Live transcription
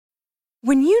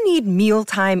When you need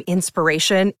mealtime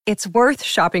inspiration, it's worth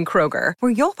shopping Kroger,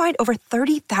 where you'll find over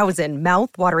 30,000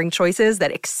 mouth-watering choices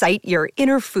that excite your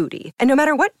inner foodie. And no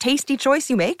matter what tasty choice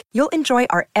you make, you'll enjoy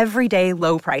our everyday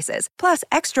low prices, plus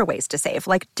extra ways to save,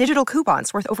 like digital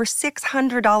coupons worth over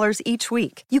 $600 each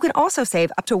week. You can also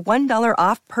save up to $1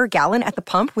 off per gallon at the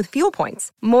pump with fuel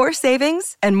points. More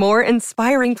savings and more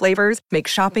inspiring flavors make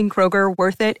shopping Kroger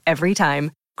worth it every time.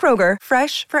 Kroger,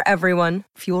 fresh for everyone.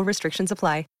 Fuel restrictions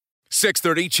apply.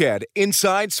 630 CHED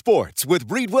Inside Sports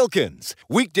with Reed Wilkins.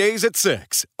 Weekdays at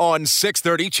 6 on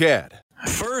 630 CHED.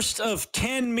 First of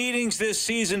 10 meetings this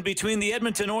season between the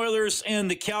Edmonton Oilers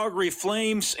and the Calgary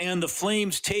Flames, and the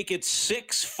Flames take it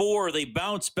 6-4. They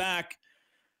bounce back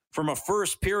from a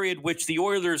first period which the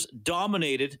Oilers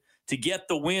dominated to get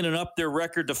the win and up their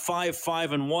record to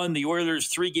 5-5-1. The Oilers'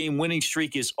 3-game winning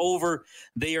streak is over.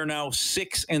 They are now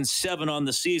 6-7 on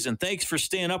the season. Thanks for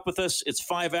staying up with us. It's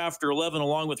 5 after 11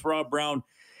 along with Rob Brown.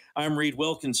 I'm Reed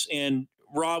Wilkins. And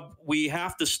Rob, we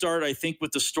have to start, I think,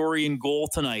 with the story in goal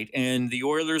tonight. And the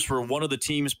Oilers were one of the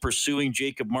teams pursuing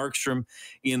Jacob Markstrom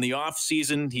in the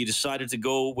offseason. He decided to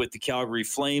go with the Calgary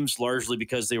Flames, largely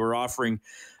because they were offering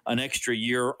an extra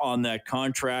year on that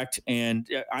contract. And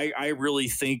I really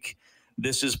think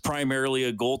this is primarily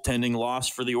a goaltending loss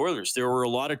for the Oilers. There were a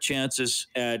lot of chances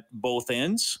at both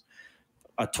ends,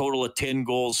 a total of 10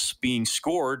 goals being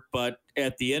scored. But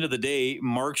at the end of the day,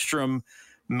 Markstrom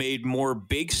made more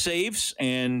big saves,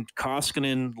 and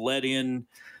Koskinen let in.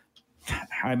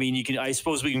 I mean, I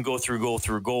suppose we can go through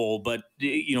goal, but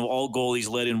all goalies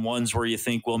let in ones where you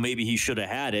think, well, maybe he should have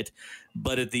had it.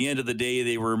 But at the end of the day,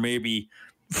 they were maybe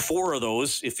 4 of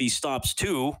those. If he stops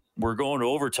 2, we're going to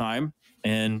overtime,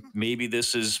 and maybe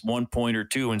this is 1 point or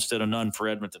 2 instead of none for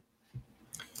Edmonton.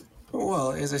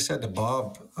 Well, as I said to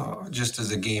Bob, just as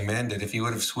the game ended, if he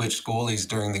would have switched goalies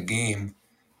during the game,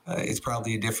 it's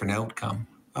probably a different outcome.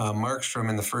 Markstrom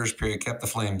in the first period kept the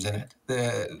Flames in it.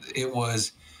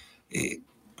 It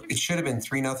should have been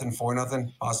 3-0,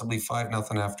 4-0, possibly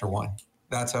 5-0 after 1.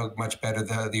 That's how much better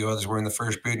the Oilers were in the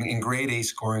first period in grade A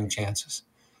scoring chances.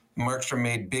 Markstrom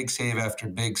made big save after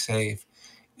big save.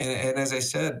 And as I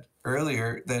said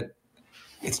earlier, that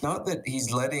it's not that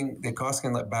he's letting the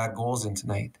Koskinen let bad goals in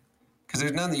tonight. Because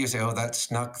there's none that you say, oh, that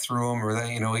snuck through him, or that,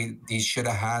 he should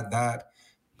have had that.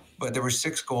 But there were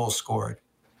 6 goals scored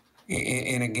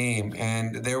in a game,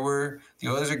 and the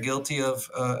Oilers are guilty of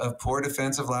poor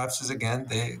defensive lapses again.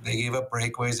 They gave up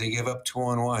breakaways, they gave up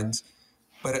 2-on-1s,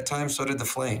 but at times so did the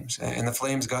Flames, and the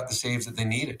Flames got the saves that they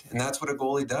needed, and that's what a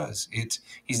goalie does.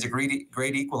 He's a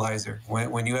great equalizer.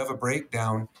 When you have a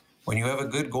breakdown, when you have a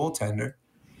good goaltender,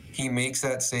 he makes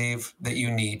that save that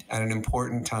you need at an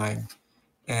important time.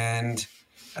 And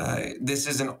this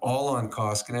isn't all on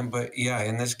Koskinen, but yeah,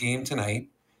 in this game tonight,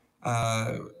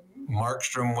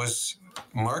 Markstrom was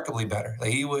remarkably better.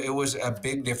 It was a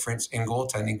big difference in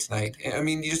goaltending tonight. I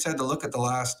mean, you just had to look at the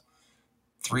last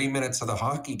 3 minutes of the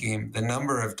hockey game, the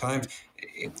number of times.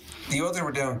 The Oilers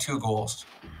were down 2 goals.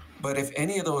 But if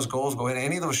any of those goals go in,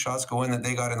 any of those shots go in that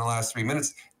they got in the last 3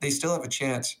 minutes, they still have a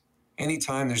chance.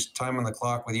 Anytime there's time on the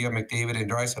clock, whether you have McDavid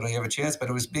and Draisaitl, you have a chance. But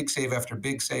it was big save after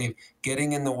big save,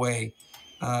 getting in the way.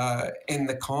 And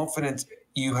the confidence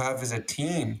you have as a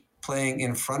team playing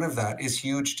in front of that is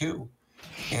huge too.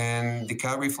 And the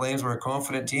Calgary Flames were a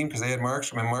confident team because they had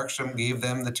Markstrom, and Markstrom gave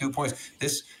them the 2 points.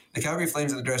 The Calgary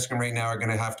Flames in the dressing room right now are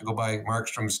going to have to go by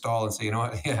Markstrom's stall and say, you know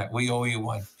what, yeah, we owe you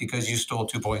 1 because you stole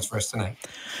 2 points for us tonight.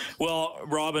 Well,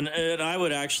 Robin, and I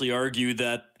would actually argue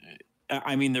that,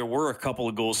 I mean, there were a couple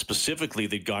of goals specifically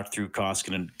that got through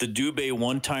Koskinen. The Dubé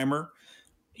one-timer,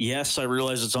 yes, I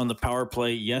realize it's on the power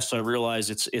play. Yes, I realize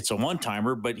it's a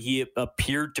one-timer, but he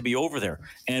appeared to be over there.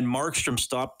 And Markstrom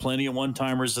stopped plenty of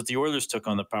one-timers that the Oilers took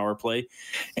on the power play.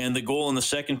 And the goal in the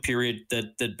second period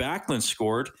that Backlund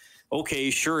scored, okay,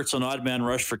 sure, it's an odd man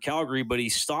rush for Calgary, but he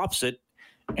stops it,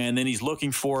 and then he's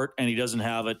looking for it, and he doesn't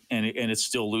have it, and it's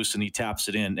still loose, and he taps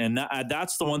it in. And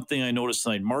that's the one thing I noticed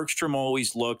tonight. Markstrom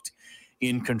always looked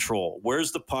in control.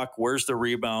 Where's the puck? Where's the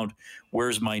rebound?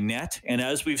 Where's my net? And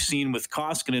as we've seen with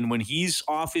Koskinen, when he's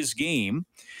off his game,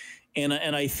 and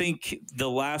I think the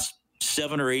last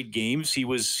 7 or 8 games, he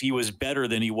was better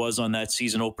than he was on that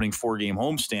season opening 4-game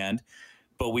homestand.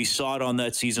 But we saw it on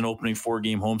that season opening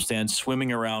 4-game homestand,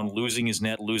 swimming around, losing his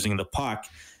net, losing the puck.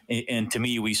 And to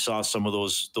me, we saw some of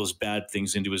those bad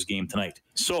things into his game tonight.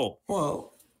 So,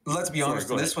 well, let's be honest.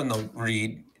 This one, though,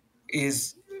 Reed,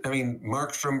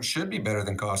 Markstrom should be better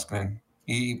than Koskinen.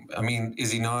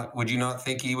 Is he not? Would you not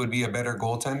think he would be a better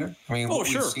goaltender? I mean, what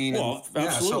sure. We've seen.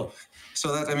 Absolutely.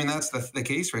 So that's the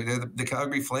case right there. The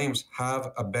Calgary Flames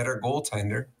have a better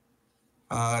goaltender.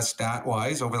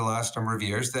 stat-wise over the last number of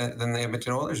years than the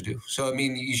Edmonton Oilers do. So, I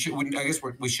mean,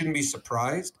 we shouldn't be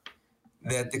surprised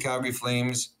that the Calgary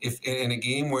Flames, if in a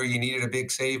game where you needed a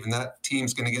big save and that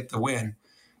team's going to get the win,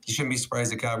 you shouldn't be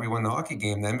surprised that Calgary won the hockey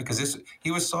game then, because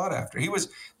he was sought after. He was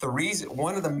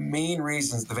one of the main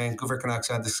reasons the Vancouver Canucks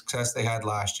had the success they had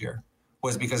last year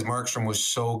was because Markstrom was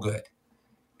so good.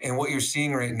 And what you're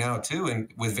seeing right now too, and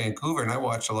with Vancouver, and I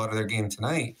watched a lot of their game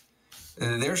tonight,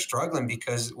 they're struggling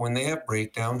because when they have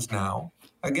breakdowns now,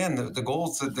 again, the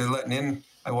goals that they're letting in,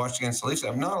 I watched against the Leafs,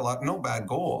 no bad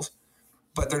goals,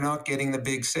 but they're not getting the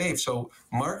big save. So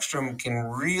Markstrom can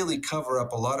really cover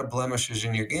up a lot of blemishes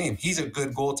in your game. He's a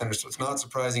good goaltender, so it's not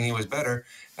surprising he was better.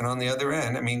 And on the other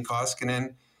end, I mean,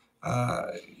 Koskinen,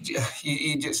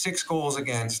 he just 6 goals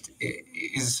against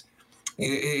is.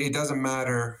 It doesn't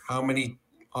matter how many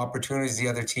opportunities the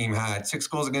other team had. 6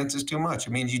 goals against is too much.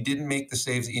 It means you didn't make the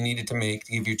saves that you needed to make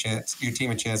to give your team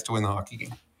a chance to win the hockey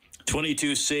game.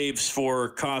 22 saves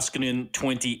for Koskinen,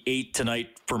 28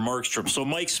 tonight for Markstrom. So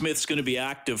Mike Smith's going to be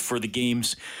active for the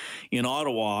games in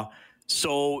Ottawa.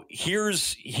 So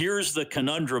here's the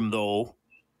conundrum, though,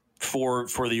 for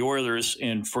the Oilers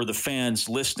and for the fans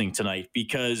listening tonight,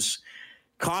 because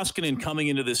Koskinen coming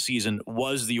into this season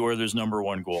was the Oilers' number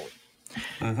 1 goalie.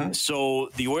 Mm-hmm. So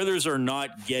the Oilers are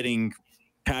not getting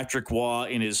Patrick Waugh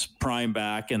in his prime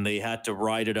back, and they had to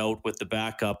ride it out with the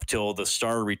backup till the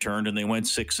star returned, and they went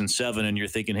 6-7, and you're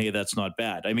thinking, hey, that's not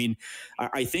bad. I mean,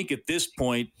 I think at this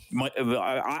point,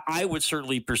 I would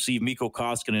certainly perceive Mikko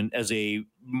Koskinen as a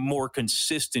more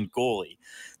consistent goalie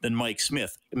than Mike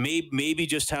Smith. Maybe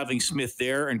just having Smith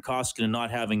there and Koskinen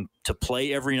not having to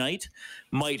play every night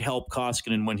might help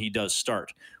Koskinen when he does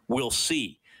start. We'll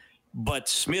see. But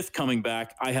Smith coming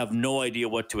back, I have no idea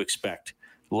what to expect.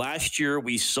 Last year,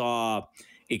 we saw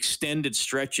extended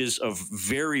stretches of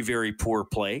very, very poor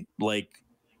play, like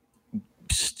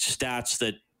stats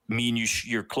that mean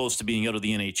you're close to being out of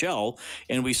the NHL.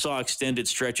 And we saw extended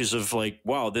stretches of like,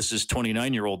 wow, this is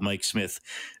 29-year-old Mike Smith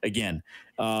again.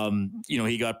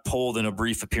 He got pulled in a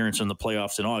brief appearance in the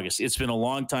playoffs in August. It's been a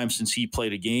long time since he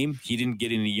played a game. He didn't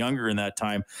get any younger in that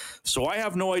time. So I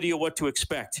have no idea what to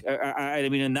expect. I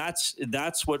mean, and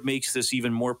that's what makes this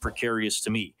even more precarious to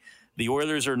me. The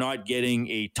Oilers are not getting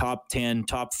a top 10,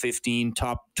 top 15,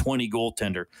 top 20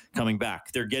 goaltender coming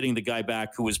back. They're getting the guy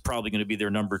back who is probably going to be their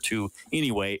number 2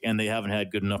 anyway, and they haven't had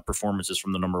good enough performances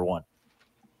from the number 1.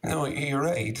 No, you're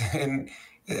right. And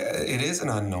it is an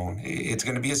unknown. It's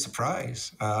going to be a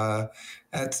surprise. Now,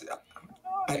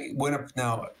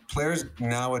 players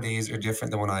nowadays are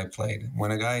different than when I played.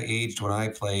 When a guy aged when I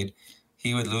played,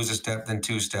 he would lose a step, then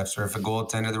 2 steps. Or if a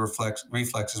goaltender, the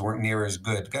reflexes weren't near as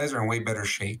good. Guys are in way better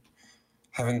shape.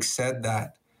 Having said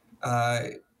that,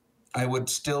 I would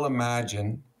still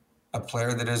imagine a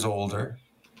player that is older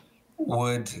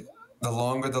the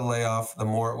longer the layoff, the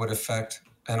more it would affect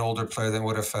an older player than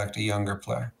would affect a younger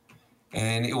player.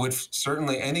 And it would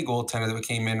certainly, any goaltender that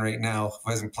came in right now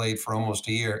who hasn't played for almost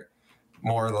a year,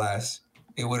 more or less,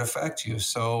 it would affect you.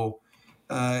 So,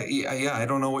 I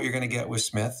don't know what you're going to get with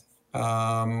Smith.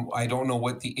 I don't know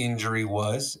what the injury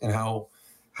was and how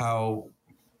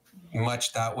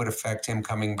much that would affect him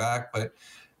coming back. But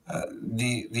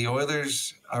the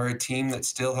Oilers are a team that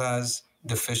still has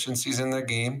deficiencies in their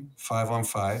game,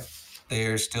 5-on-5. They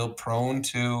are still prone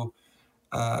to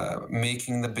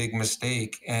making the big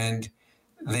mistake, and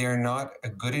they are not a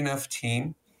good enough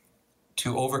team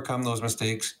to overcome those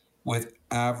mistakes with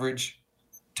average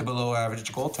to below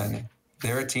average goaltending.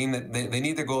 They're a team that they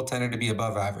need their goaltender to be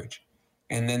above average.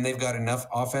 And then they've got enough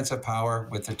offensive power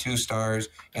with their 2 stars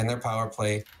and their power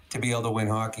play to be able to win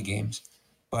hockey games.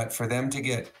 But for them to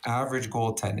get average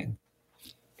goaltending,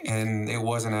 and it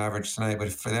wasn't average tonight,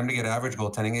 but for them to get average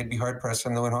goaltending, it'd be hard-pressed for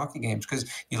them to win hockey games. Because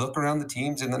you look around the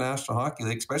teams in the National Hockey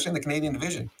League, especially in the Canadian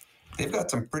division, they've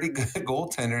got some pretty good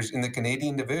goaltenders in the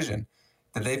Canadian division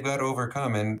that they've got to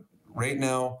overcome. And right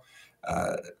now,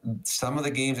 some of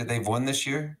the games that they've won this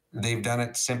year, they've done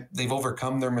it. They've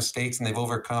overcome their mistakes and they've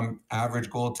overcome average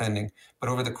goaltending. But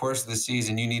over the course of the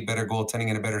season, you need better goaltending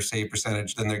and a better save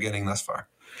percentage than they're getting thus far.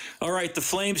 All right, the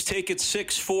Flames take it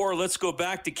 6-4. Let's go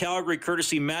back to Calgary,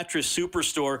 courtesy Mattress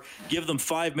Superstore. Give them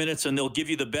 5 minutes and they'll give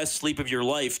you the best sleep of your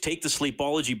life. Take the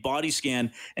Sleepology body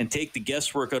scan and take the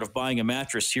guesswork out of buying a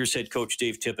mattress. Here's head coach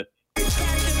Dave Tippett.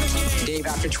 Dave,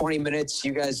 after 20 minutes,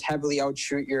 you guys heavily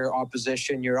outshoot your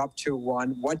opposition. You're up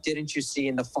 2-1. What didn't you see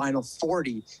in the final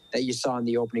 40 that you saw in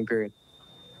the opening period?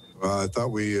 Well, I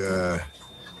thought we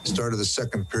started the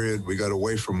second period. We got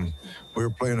away from, we were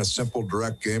playing a simple,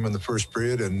 direct game in the first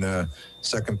period, and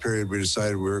second period we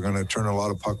decided we were going to turn a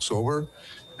lot of pucks over.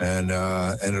 and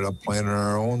ended up playing in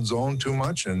our own zone too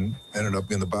much and ended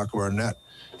up in the back of our net.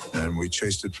 And we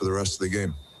chased it for the rest of the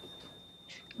game.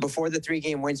 Before the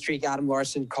 3-game win streak, Adam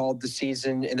Larson called the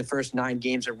season in the first 9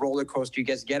 games a roller coaster. You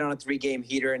guys get on a 3-game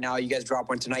heater, and now you guys drop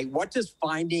one tonight. What does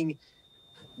finding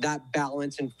that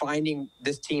balance and finding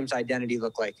this team's identity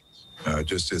look like?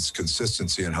 Just its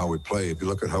consistency in how we play. If you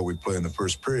look at how we play in the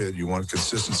first period, you want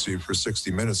consistency for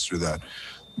 60 minutes through that.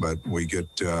 But we get...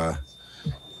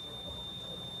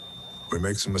 we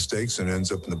make some mistakes and it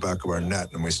ends up in the back of our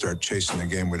net, and we start chasing the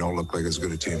game. We don't look like as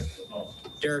good a team.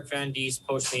 Derek Van Dies,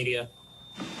 Post Media.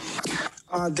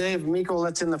 Dave, Mikko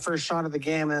lets in the first shot of the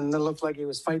game, and it looked like he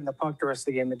was fighting the puck the rest of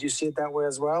the game. Did you see it that way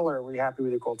as well, or were you happy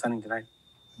with your goaltending tonight?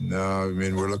 No, I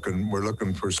mean, we're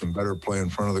looking for some better play in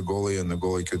front of the goalie, and the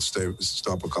goalie could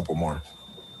stop a couple more.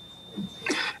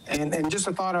 And just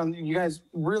a thought on you guys,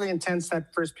 really intense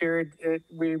that first period.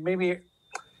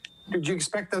 Did you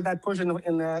expect that push in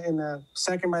the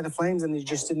second by the Flames, and you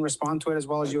just didn't respond to it as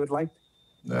well as you would like?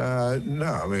 No,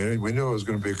 I mean, we knew it was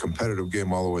going to be a competitive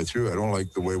game all the way through. I don't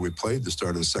like the way we played the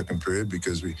start of the second period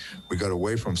because we got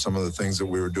away from some of the things that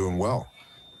we were doing well.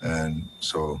 And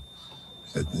so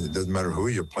it doesn't matter who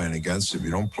you're playing against. If you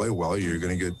don't play well, you're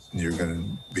going to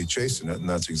be chasing it, and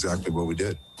that's exactly what we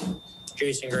did.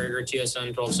 Jason Gregor,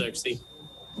 TSN 1260.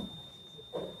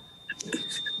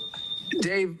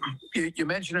 Dave, you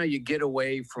mentioned how you get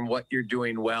away from what you're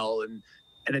doing well, and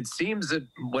it seems that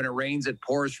when it rains, it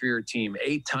pours for your team.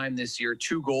 8 times this year,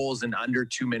 2 goals in under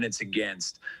 2 minutes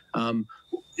against.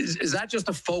 Is that just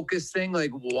a focus thing?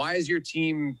 Like, why is your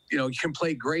team, you can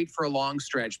play great for a long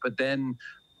stretch, but then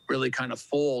really kind of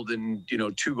fold in,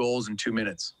 2 goals in 2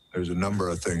 minutes? There's a number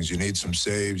of things. You need some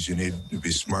saves. You need to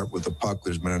be smart with the puck.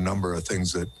 There's been a number of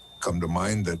things that come to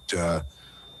mind that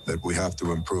we have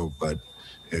to improve. But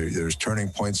there's turning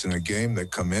points in a game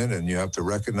that come in, and you have to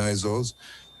recognize those.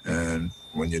 And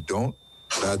when you don't,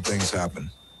 bad things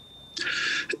happen.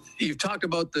 You've talked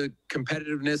about the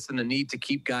competitiveness and the need to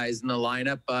keep guys in the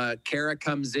lineup. Kara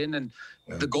comes in, and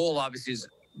the goal obviously is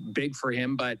big for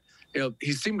him, but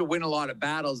he seemed to win a lot of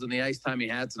battles in the ice time he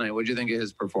had tonight. What do you think of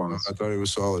his performance? I thought he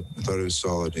was solid.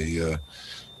 He,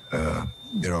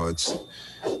 it's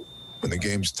when the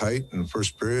game's tight in the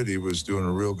first period, he was doing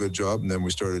a real good job, and then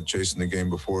we started chasing the game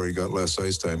before he got less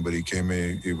ice time. But he came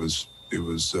in, he was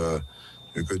a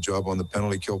good job on the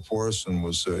penalty kill for us, and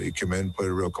he came in, played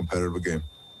a real competitive game.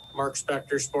 Mark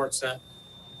Spector, Sportsnet.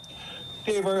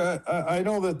 Dave, I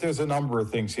know that there's a number of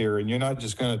things here, and you're not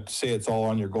just going to say it's all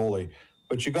on your goalie,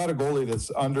 but you got a goalie that's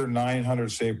under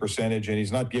 900 save percentage, and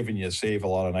he's not giving you a save a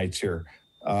lot of nights here.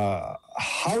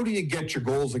 How do you get your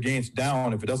goals against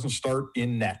down if it doesn't start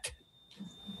in net?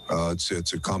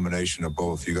 It's a combination of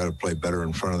both. You got to play better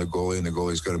in front of the goalie, and the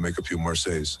goalie's got to make a few more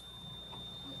saves.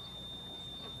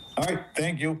 All right,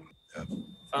 thank you. Yeah.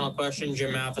 Final question,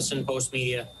 Jim Matheson, Post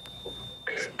Media.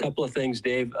 A couple of things,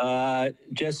 Dave.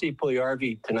 Jesse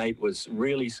Puljujarvi tonight was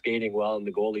really skating well, and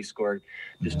the goalie scored.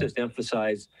 Just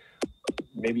emphasize,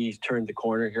 maybe he's turned the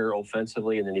corner here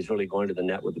offensively, and then he's really going to the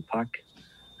net with the puck.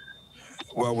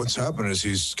 Well, what's happened is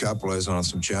he's capitalizing on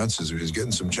some chances. He was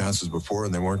getting some chances before,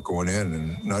 and they weren't going in,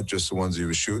 and not just the ones he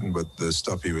was shooting, but the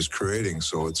stuff he was creating.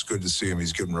 So it's good to see him.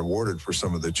 He's getting rewarded for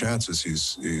some of the chances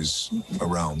he's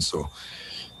around. So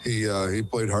he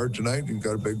played hard tonight. He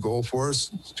got a big goal for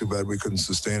us. It's too bad we couldn't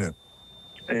sustain it.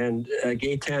 And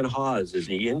Gaetan Haas, is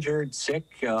he injured, sick?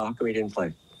 How come he didn't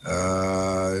play?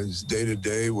 He's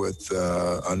day-to-day with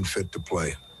unfit to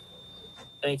play.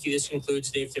 Thank you. This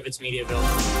concludes Dave Tippett's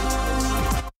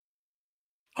Mediaville.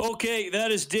 Okay,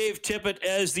 that is Dave Tippett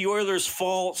as the Oilers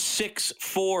fall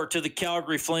 6-4 to the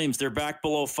Calgary Flames. They're back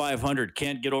below 500.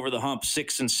 Can't get over the hump.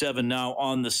 6-7 now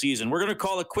on the season. We're going to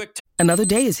call a quick... Another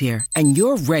day is here, and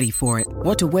you're ready for it.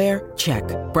 What to wear? Check.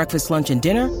 Breakfast, lunch, and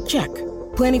dinner? Check.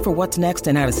 Planning for what's next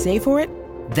and how to save for it?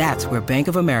 That's where Bank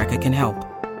of America can help.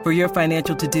 For your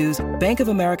financial to-dos, Bank of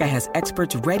America has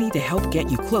experts ready to help get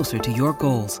you closer to your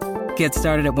goals. Get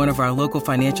started at one of our local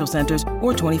financial centers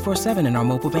or 24/7 in our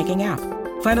mobile banking app.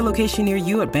 Find a location near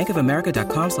you at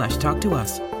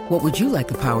bankofamerica.com/talktous. What would you like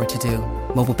the power to do?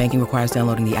 Mobile banking requires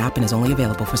downloading the app and is only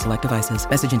available for select devices.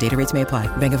 Message and data rates may apply.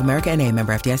 Bank of America NA,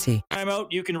 member FDIC. Time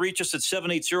out. You can reach us at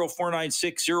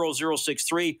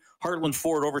 780-496-0063. Heartland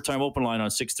Ford Overtime Open Line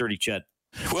on 630 Chet.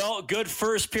 Well, good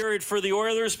first period for the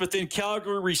Oilers, but then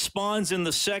Calgary responds in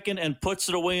the second and puts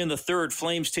it away in the third.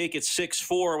 Flames take it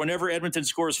 6-4. Whenever Edmonton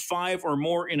scores 5 or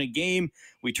more in a game,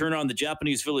 we turn on the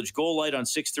Japanese Village goal light on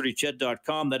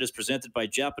 630ched.com. That is presented by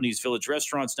Japanese Village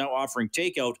Restaurants, now offering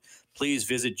takeout. Please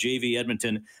visit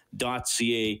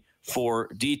jvedmonton.ca for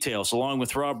details. Along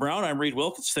with Rob Brown, I'm Reed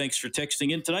Wilkins. Thanks for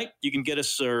texting in tonight. You can get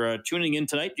us or tuning in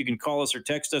tonight. You can call us or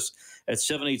text us at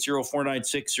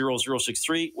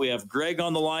 780-496-0063. We have Greg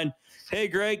on the line. Hey,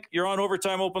 Greg, you're on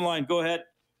Overtime Open Line. Go ahead.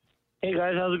 Hey,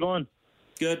 guys. How's it going?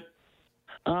 Good.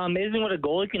 Amazing what a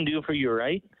goalie can do for you,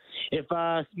 right? If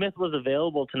Smith was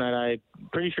available tonight, I'm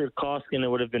pretty sure Koskinen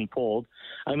would have been pulled.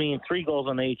 I mean, 3 goals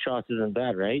on 8 shots isn't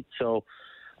bad, right? So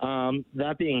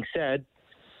that being said,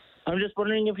 I'm just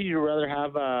wondering if you'd rather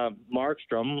have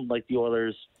Markstrom, like the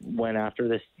Oilers went after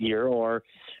this year, or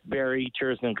Barry,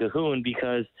 Turris, and Cahoon,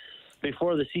 because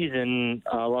before the season,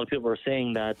 a lot of people were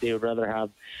saying that they would rather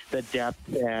have the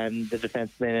depth and the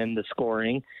defensemen and the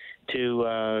scoring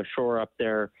to shore up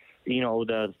their,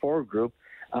 the forward group.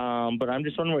 But I'm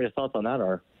just wondering what your thoughts on that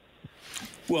are.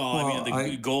 Well, I mean,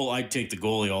 I'd take the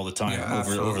goalie all the time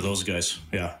over those guys.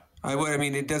 Yeah. I would. I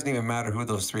mean, it doesn't even matter who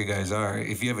those 3 guys are.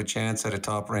 If you have a chance at a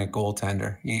top-ranked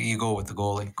goaltender, you go with the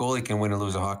goalie. Goalie can win or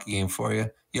lose a hockey game for you.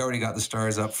 You already got the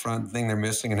stars up front. The thing they're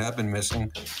missing and have been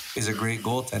missing is a great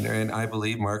goaltender, and I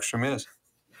believe Markstrom is.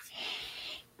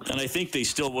 And I think they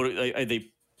still would.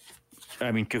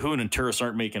 I mean, Cahoon and Turris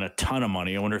aren't making a ton of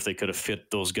money. I wonder if they could have fit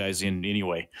those guys in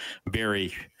anyway.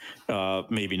 Barry,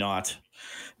 maybe not.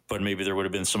 But maybe there would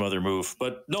have been some other move.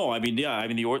 But no, I mean, yeah,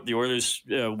 the Oilers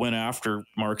went after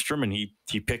Markstrom, and he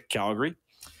picked Calgary.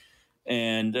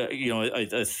 And,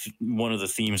 one of the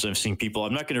themes I've seen people,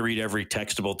 I'm not going to read every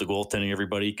text about the goaltending,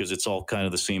 everybody, because it's all kind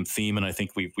of the same theme. And I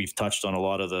think we've touched on a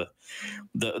lot of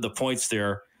the points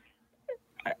there.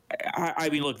 I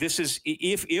mean, look, this is,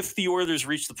 if the Oilers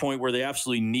reach the point where they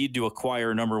absolutely need to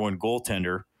acquire a number 1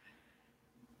 goaltender,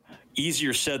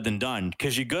 easier said than done,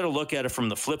 because you got to look at it from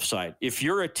the flip side. If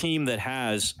you're a team that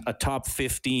has a top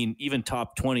 15, even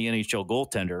top 20 NHL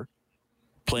goaltender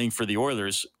playing for the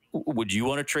Oilers, would you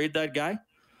want to trade that guy?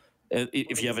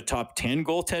 If you have a top 10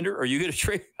 goaltender, are you going to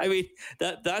trade? I mean,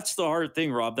 that's the hard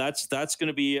thing, Rob. That's going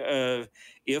to be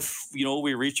if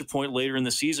we reach a point later in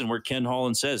the season where Ken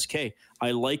Holland says, "Okay,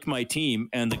 I like my team,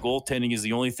 and the goaltending is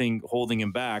the only thing holding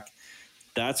him back."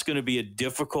 That's going to be a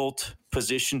difficult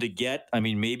position to get. I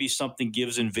mean, maybe something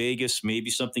gives in Vegas, maybe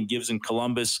something gives in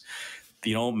Columbus.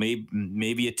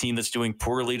 Maybe a team that's doing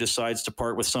poorly decides to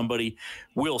part with somebody.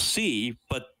 We'll see,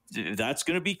 but that's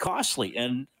going to be costly.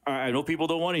 And I know people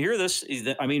don't want to hear this.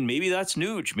 I mean, maybe that's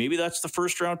Nuge. Maybe that's the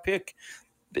first-round pick.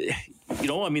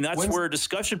 That's where a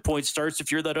discussion point starts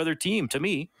if you're that other team, to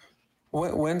me.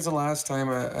 When's the last time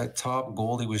a top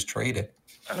goalie was traded?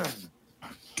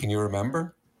 Can you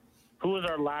remember? Who was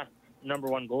our last number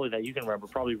 1 goalie that you can remember?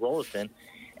 Probably Rolison.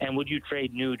 And would you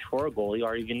trade Nuge for a goalie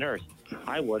or even Nurse?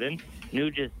 I wouldn't.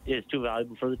 Nuge is too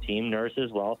valuable for the team. Nurse as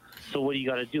well. So what do you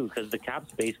got to do? Because the cap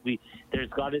space,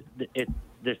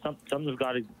 something's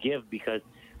got to give, because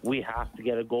we have to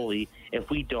get a goalie. If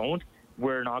we don't,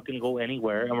 we're not going to go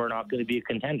anywhere, and we're not going to be a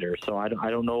contender. So I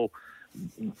don't know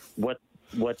what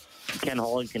Ken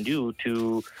Holland can do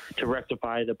to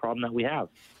rectify the problem that we have.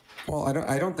 Well,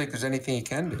 I don't think there's anything he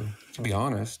can do, to be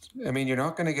honest. I mean, you're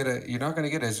not going to get,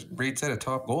 as Reed said, a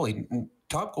top goalie.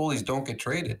 Top goalies don't get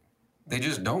traded. They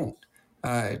just don't.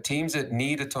 Teams that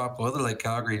need a top goalie, like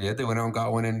Calgary did, they went out and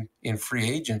got one in free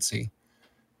agency.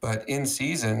 But in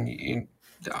season,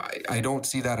 I don't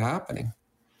see that happening.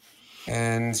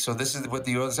 And so this is what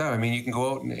the Oilers have. I mean, you can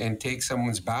go out and take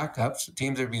someone's backups.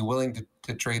 Teams would be willing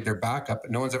to trade their backup,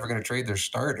 but no one's ever going to trade their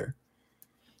starter.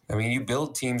 I mean, you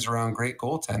build teams around great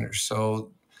goaltenders.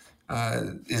 So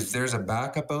if there's a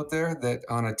backup out there that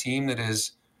on a team that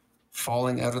is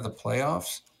falling out of the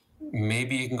playoffs,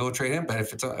 maybe you can go trade him. But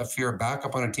if you're a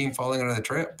backup on a team falling out of the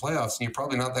playoffs, and you're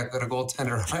probably not that good a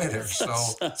goaltender either. So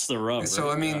that's the rub. So,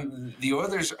 right? I mean, the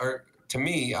Oilers are, to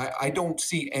me, I don't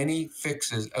see any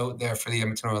fixes out there for the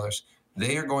Edmonton Oilers.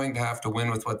 They are going to have to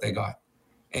win with what they got.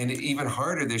 And even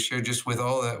harder this year, just with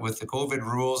with the COVID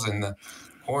rules and the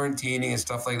quarantining and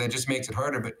stuff like that, just makes it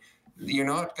harder. But you're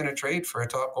not going to trade for a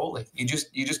top goalie. You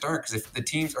just aren't, because if the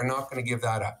teams are not going to give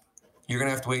that up, you're going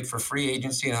to have to wait for free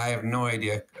agency. And I have no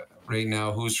idea right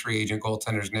now who's free agent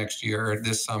goaltenders next year or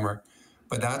this summer.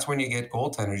 But that's when you get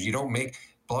goaltenders. You don't make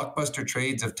blockbuster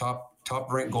trades of top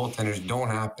ranked goaltenders. Don't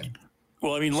happen.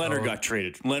 Well, I mean, Leonard got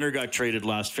traded. Leonard got traded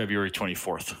last February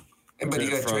 24th. But he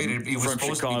got traded. He was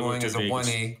supposed to be going as a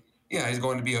 1A. Yeah, he's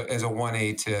going to be as a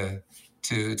 1A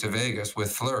to Vegas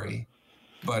with Fleury.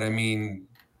 But I mean,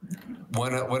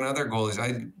 one other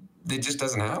goalies, it just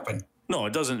doesn't happen. No,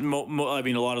 it doesn't. I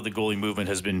mean, a lot of the goalie movement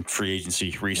has been free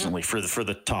agency recently for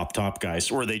the top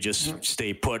guys, or they just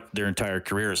stay put their entire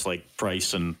careers, like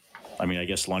Price. And I mean, I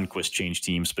guess Lundqvist changed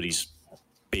teams, but he's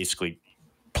basically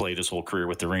played his whole career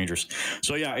with the Rangers.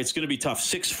 So yeah, it's going to be tough.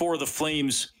 6-4 the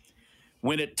Flames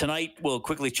win it tonight. We'll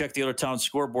quickly check the out-of-town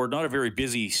scoreboard. Not a very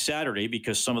busy Saturday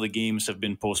because some of the games have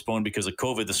been postponed because of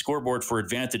COVID. The scoreboard for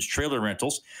Advantage Trailer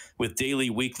Rentals with daily,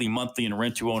 weekly, monthly, and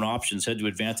rent-to-own options. Head to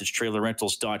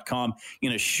AdvantageTrailerRentals.com.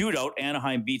 In a shootout,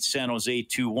 Anaheim beats San Jose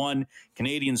 2-1.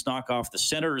 Canadians knock off the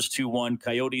Senators 2-1.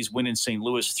 Coyotes win in St.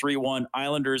 Louis 3-1.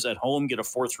 Islanders at home get a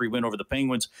 4-3 win over the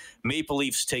Penguins. Maple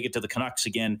Leafs take it to the Canucks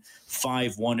again.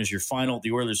 5-1 is your final.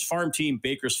 The Oilers farm team,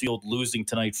 Bakersfield losing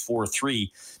tonight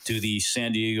 4-3 to the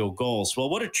San Diego Gulls. Well,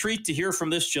 what a treat to hear from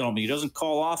this gentleman. He doesn't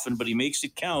call often, but he makes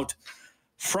it count.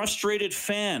 Frustrated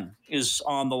Fan is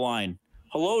on the line.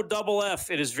 Hello, Double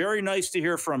F. It is very nice to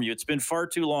hear from you. It's been far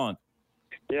too long.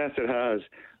 Yes, it has.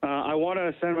 I want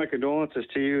to send my condolences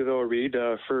to you, though, Reed,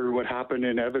 for what happened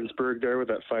in Evansburg there with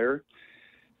that fire.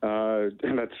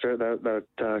 And that's fair. That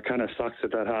kind of sucks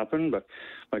that happened. But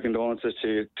my condolences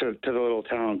to the little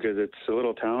town, because it's a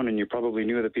little town, and you probably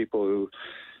knew the people who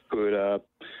had,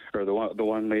 or the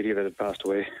one lady that had passed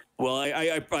away. Well,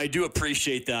 I do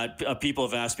appreciate that. People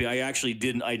have asked me. I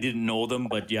didn't know them,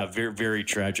 but yeah, very, very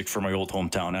tragic for my old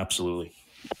hometown. Absolutely.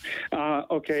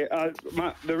 Okay.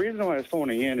 The reason why I was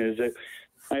phoning in is that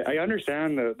I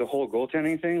understand the whole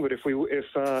goaltending thing, but if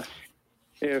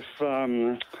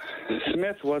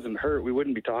Smith wasn't hurt, we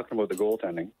wouldn't be talking about the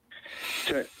goaltending.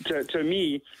 To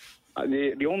me,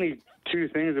 the only two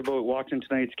things about watching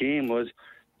tonight's game was,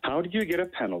 how did you get a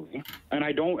penalty?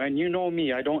 And you know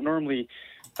me, I don't normally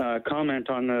comment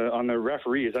on the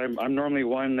referees. I'm normally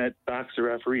one that backs the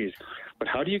referees. But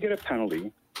how do you get a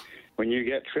penalty when you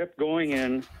get tripped going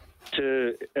in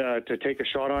to take a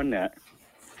shot on net,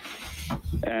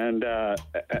 and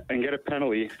get a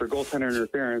penalty for goaltender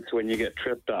interference when you get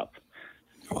tripped up?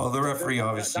 Well, the referee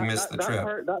obviously missed the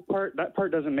trip. That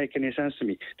part doesn't make any sense to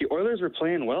me. The Oilers were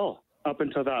playing well up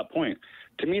until that point.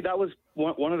 To me, that was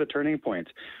one of the turning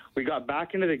points. We got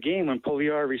back into the game when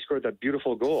Puljujärvi scored that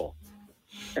beautiful goal.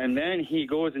 And then he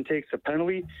goes and takes a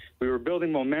penalty. We were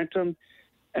building momentum,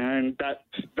 and that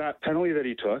penalty that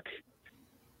he took,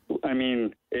 I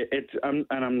mean,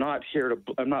 I'm not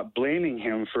blaming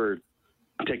him for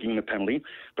taking the penalty,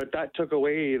 but that took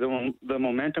away the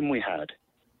momentum we had.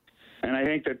 And I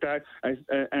think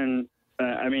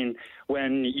I mean,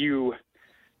 when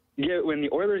the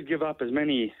Oilers give up as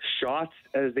many shots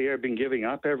as they have been giving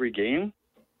up every game,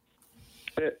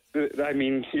 I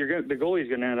mean, the goalie's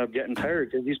going to end up getting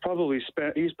tired, because he's probably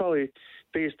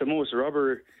faced the most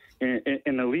rubber in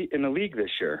the league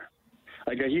this year.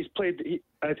 Like, I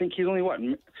think he's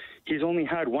only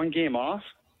had one game off.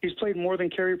 He's played more than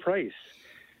Carey Price.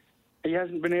 He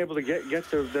hasn't been able to get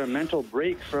the mental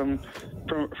break from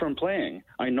playing.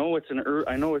 I know it's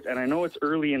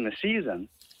early in the season,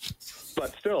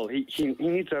 but still, he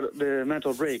needs the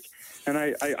mental break. And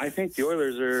I think the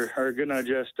Oilers are gonna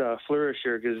just flourish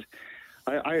here, because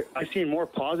I seen more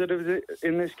positives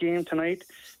in this game tonight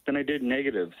than I did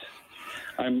negatives.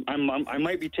 I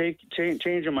might be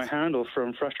changing my handle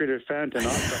from Frustrated Fan to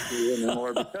not frustrated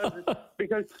anymore,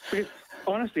 because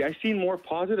honestly, I seen more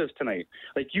positives tonight.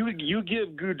 Like, you give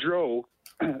Gaudreau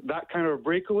that kind of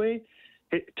breakaway.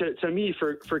 To me,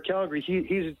 for Calgary,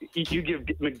 you give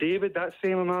McDavid that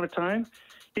same amount of time,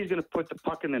 he's going to put the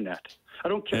puck in the net. I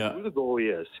don't care who the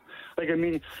goalie is. Like, I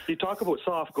mean, you talk about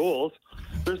soft goals.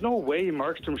 There's no way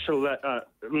Markstrom should have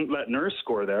let Nurse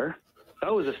score there.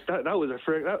 That was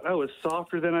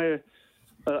softer than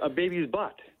a baby's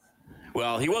butt.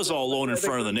 Well, he was all alone in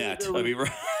front of the net. I mean,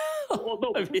 well,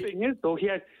 no, the thing is, though, he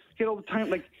had all the time.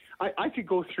 Like, I could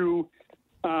go through.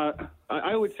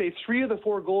 I would say 3 of the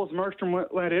 4 goals Markstrom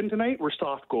let in tonight were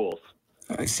soft goals.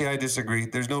 I disagree.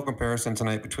 There's no comparison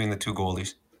tonight between the two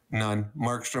goalies. None.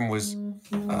 Markstrom was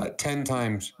 10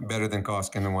 times better than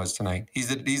Koskinen was tonight. He's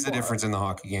the difference in the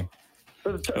hockey game.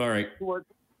 All right. Towards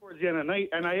the end of the night,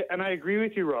 and I agree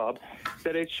with you, Rob,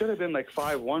 that it should have been like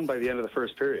 5-1 by the end of the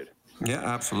first period. Yeah,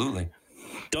 absolutely.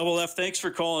 Double F, thanks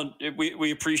for calling.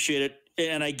 We appreciate it.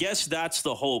 And I guess that's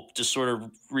the hope, to sort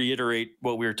of reiterate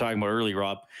what we were talking about earlier,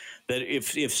 Rob, that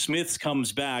if Smith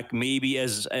comes back, maybe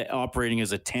as operating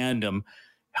as a tandem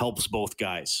helps both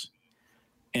guys.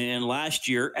 And last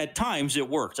year, at times, it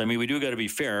worked. I mean, we do got to be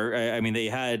fair. I mean, they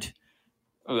had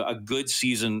a good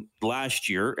season last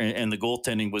year, and the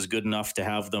goaltending was good enough to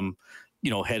have them,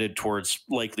 headed towards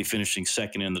likely finishing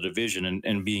second in the division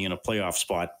and being in a playoff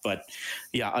spot. But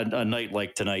yeah, a night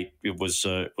like tonight, it was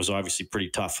obviously pretty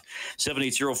tough.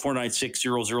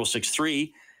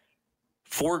 780-496-0063.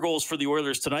 4 goals for the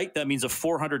Oilers tonight. That means a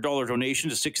 $400 donation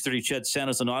to 630 Ched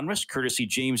Santa's Anonymous, courtesy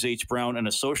James H. Brown and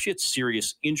Associates,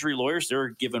 serious injury lawyers. They're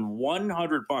given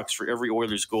 $100 for every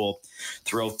Oilers goal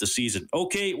throughout the season.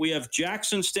 Okay, we have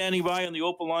Jackson standing by on the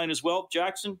open line as well.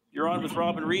 Jackson, you're on with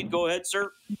Robin Reed. Go ahead,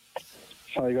 sir.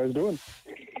 How you guys doing?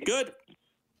 Good.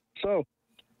 So,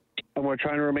 I'm going to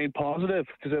try and remain positive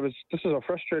because this is a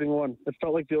frustrating one. It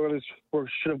felt like the Oilers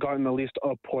should have gotten at least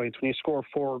a point. When you score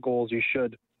 4 goals, you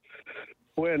should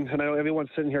win. And I know everyone's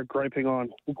sitting here griping on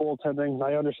goaltending.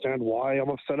 I understand why. I'm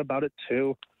upset about it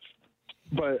too.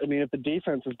 But, I mean, if the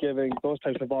defense is giving those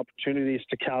types of opportunities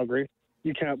to Calgary,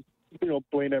 you can't,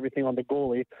 blame everything on the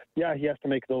goalie. Yeah, he has to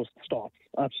make those stops.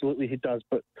 Absolutely he does.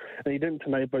 And he didn't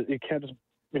tonight, but you can't just,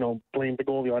 blame the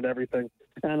goalie on everything.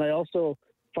 And I also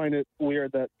find it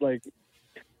weird that, I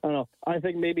don't know, I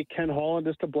think maybe Ken Holland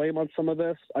is to blame on some of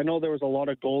this. I know there was a lot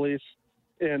of goalies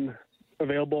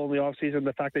available in the offseason.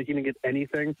 The fact that he didn't get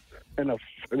anything, and the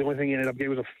only thing he ended up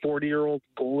getting was a 40-year-old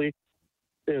goalie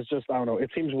is just, I don't know, it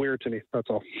seems weird to me. That's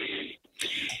all.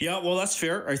 Yeah, well, that's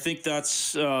fair. I think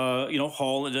that's,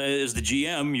 Holland, as the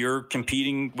GM, you're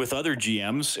competing with other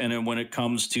GMs. And then when it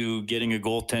comes to getting a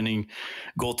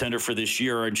goaltender for this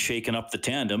year and shaking up the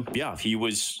tandem, yeah, he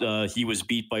was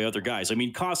beat by other guys. I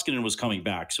mean, Koskinen was coming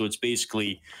back. So it's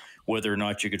basically whether or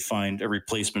not you could find a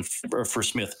replacement for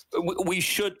Smith. We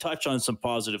should touch on some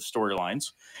positive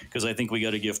storylines because I think we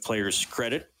got to give players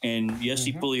credit. And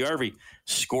Jesse Puljujarvi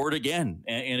scored again.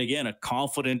 And again, a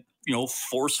confident,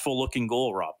 forceful looking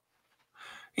goal, Rob.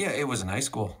 Yeah, it was a nice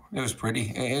goal. It was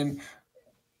pretty. And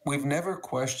we've never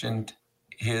questioned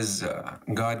his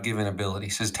God-given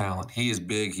abilities, his talent. He is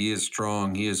big, he is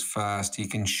strong, he is fast, he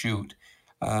can shoot.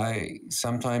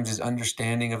 Sometimes his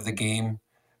understanding of the game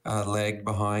lagged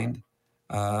behind.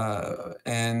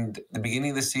 And the beginning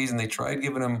of the season, they tried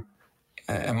giving him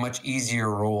a much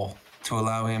easier role to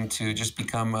allow him to just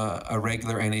become a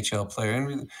regular NHL player.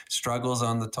 And struggles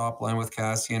on the top line with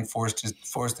Cassian, forced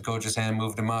the coach's hand,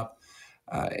 moved him up.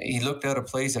 He looked out of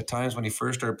place at times when he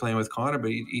first started playing with Connor, but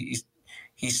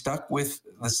he stuck with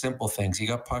the simple things. He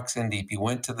got pucks in deep. He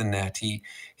went to the net.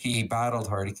 He battled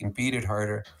hard. He competed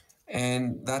harder.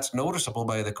 And that's noticeable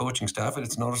by the coaching staff, and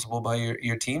it's noticeable by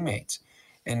your teammates.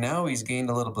 And now he's gained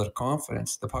a little bit of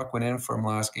confidence. The puck went in for him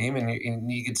last game, and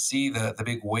you could see the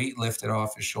big weight lifted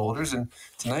off his shoulders. And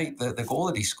tonight, the goal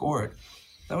that he scored,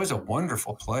 that was a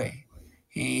wonderful play.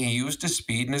 He used his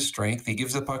speed and his strength. He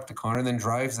gives the puck to Connor and then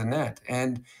drives the net.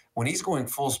 And when he's going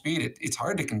full speed, it's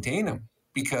hard to contain him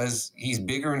because he's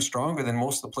bigger and stronger than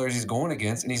most of the players he's going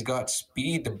against, and he's got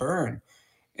speed to burn.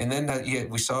 And then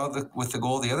we saw with the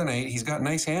goal the other night, he's got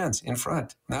nice hands in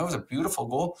front. And that was a beautiful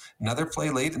goal. Another play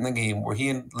late in the game where he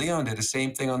and Leon did the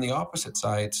same thing on the opposite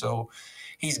side. So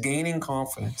he's gaining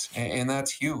confidence, and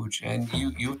that's huge. And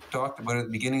you talked about at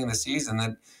the beginning of the season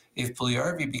that if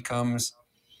Puljujarvi becomes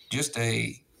just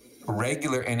a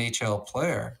regular NHL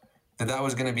player, that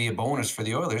was going to be a bonus for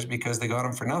the Oilers because they got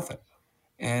him for nothing.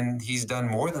 And he's done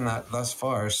more than that thus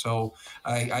far. So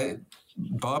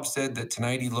Bob said that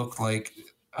tonight he looked like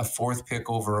a 4th pick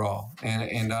overall.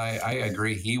 And I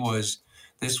agree.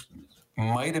 This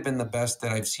might have been the best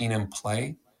that I've seen him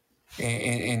play,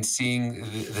 and seeing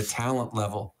the talent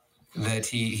level that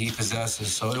he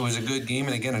possesses. So it was a good game.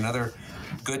 And again, another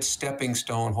good stepping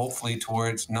stone, hopefully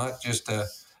towards not just a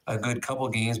good couple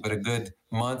games, but a good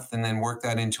month, and then work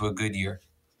that into a good year.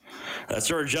 That's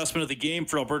our adjustment of the game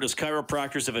for Alberta's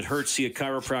chiropractors. If it hurts, see a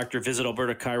chiropractor. Visit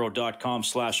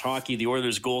albertachiro.com/hockey. The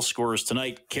Oilers goal scorers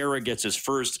tonight. Kara gets his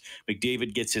first.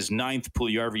 McDavid gets his 9th.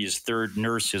 Puljujarvi his 3rd.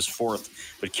 Nurse his 4th.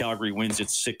 But Calgary wins it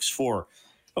 6-4.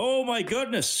 Oh, my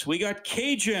goodness. We got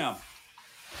K-Jam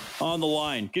on the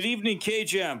line. Good evening,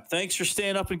 K-Jam. Thanks for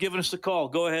staying up and giving us the call.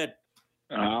 Go ahead.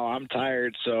 Oh, I'm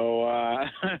tired, so I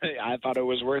thought it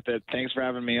was worth it. Thanks for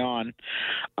having me on.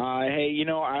 Hey,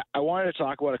 I wanted to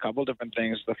talk about a couple different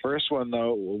things. The first one,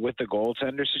 though, with the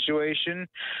goaltender situation,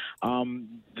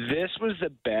 this was the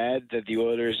bet that the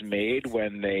Oilers made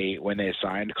when they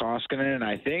signed Koskinen, and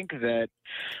I think that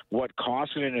what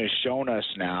Koskinen has shown us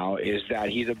now is that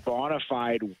he's a bona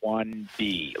fide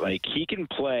 1B. Like, he can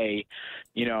play,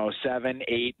 7,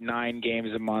 8, 9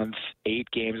 games a month,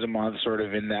 8 games a month, sort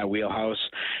of in that wheelhouse.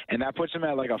 And that puts him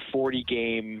at like a 40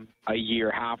 game a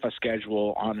year, half a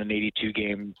schedule on an 82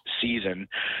 game season.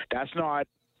 That's not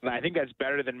I think that's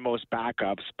better than most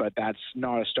backups, but that's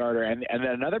not a starter. And then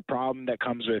another problem that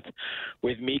comes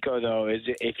with Mikko, though, is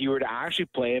if you were to actually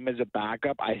play him as a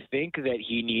backup, I think that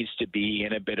he needs to be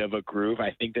in a bit of a groove.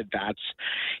 I think that that's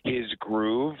his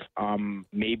groove,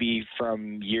 maybe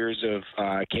from years of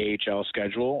KHL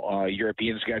schedule,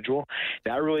 European schedule.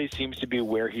 That really seems to be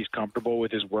where he's comfortable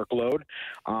with his workload.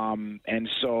 And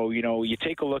so, you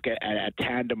take a look at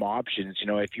tandem options.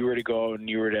 If you were to go and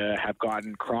you were to have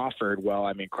gotten Crawford, well,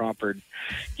 I mean, Crawford,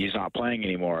 he's not playing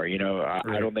anymore.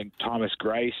 I don't think Thomas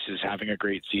Greiss is having a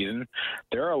great season.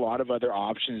 There are a lot of other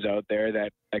options out there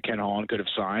that Ken Holland could have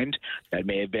signed that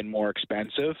may have been more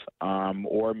expensive,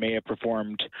 or may have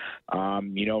performed,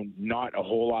 not a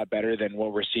whole lot better than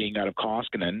what we're seeing out of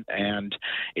Koskinen. And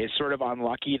it's sort of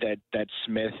unlucky that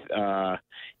Smith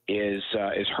is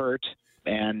hurt,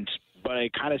 but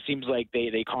it kind of seems like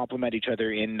they complement each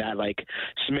other in that, like,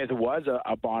 Smith was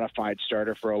a bona fide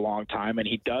starter for a long time, and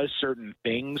he does certain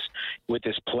things with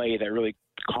this play that really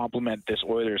complement this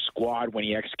Oilers squad when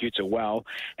he executes it well.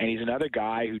 And he's another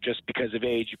guy who, just because of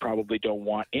age, you probably don't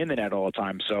want in the net all the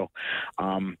time. So,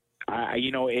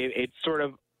 it's sort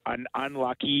of an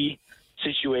unlucky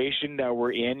situation that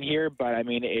we're in here, but I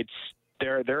mean,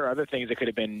 there are other things that could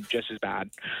have been just as bad.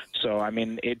 So, I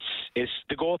mean, it's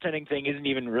the goaltending thing isn't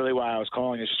even really why I was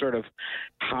calling. It's sort of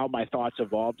how my thoughts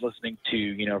evolved listening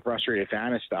to, Frustrated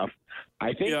Fan and stuff.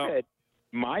 I think that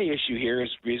my issue here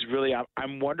is really,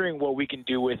 I'm wondering what we can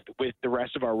do with the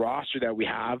rest of our roster that we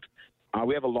have.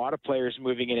 We have a lot of players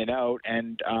moving in and out,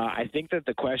 and I think that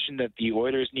the question that the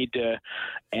Oilers need to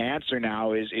answer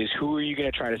now is who are you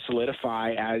going to try to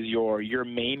solidify as your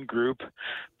main group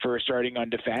for starting on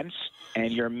defense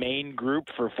and your main group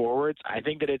for forwards. I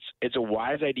think that it's a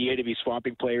wise idea to be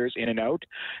swapping players in and out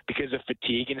because of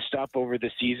fatigue and stuff over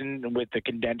the season with the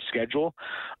condensed schedule.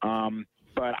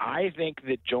 But I think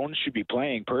that Jones should be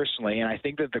playing personally, and I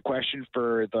think that the question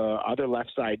for the other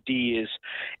left side D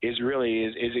is really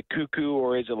is it Cuckoo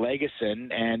or is it Legason?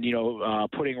 And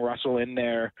putting Russell in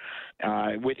there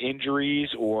with injuries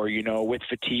or with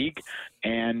fatigue,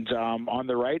 and on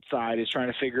the right side is trying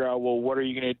to figure out, well, what are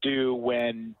you going to do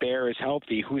when Bear is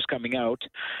healthy? Who's coming out?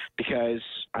 Because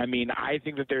I mean, I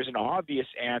think that there's an obvious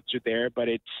answer there, but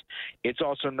it's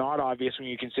also not obvious when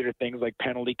you consider things like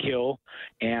penalty kill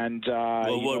and.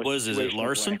 What was it? Is it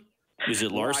Larson? Is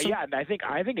it Larson? Yeah, I think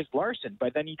it's Larson.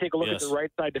 But then you take a look at the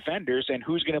right side defenders and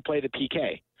who's going to play the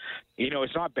PK.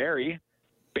 It's not Barry.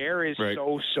 Bear is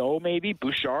so maybe.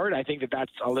 Bouchard, I think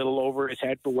that's a little over his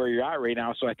head for where you're at right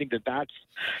now. So I think that's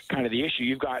kind of the issue.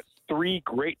 You've got three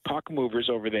great puck movers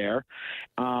over there,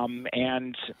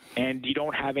 and you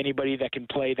don't have anybody that can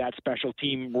play that special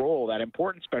team role, that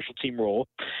important special team role.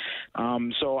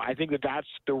 So I think that's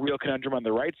the real conundrum on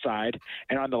the right side.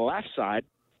 And on the left side,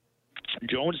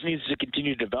 Jones needs to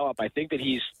continue to develop. I think that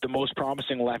he's the most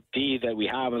promising left D that we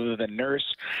have other than Nurse.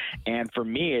 And for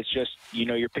me, it's just,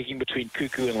 you're picking between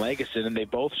Cuckoo and Legason, and they've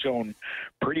both shown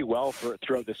pretty well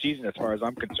throughout the season as far as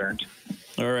I'm concerned.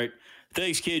 All right.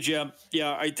 Thanks, KJ.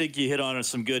 Yeah, I think you hit on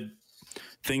some good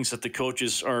things that the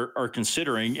coaches are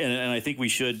considering. And I think we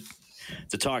should,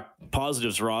 to talk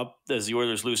positives, Rob, as the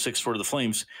Oilers lose 6-4 to the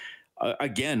Flames.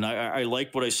 Again, I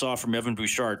like what I saw from Evan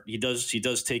Bouchard. He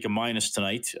does take a minus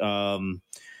tonight.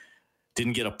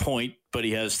 Didn't get a point, but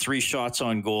he has 3 shots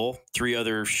on goal, 3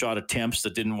 other shot attempts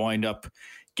that didn't wind up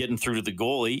getting through to the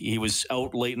goalie. He was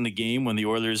out late in the game when the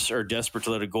Oilers are desperate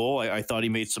to let a goal. I thought he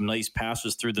made some nice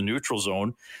passes through the neutral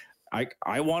zone.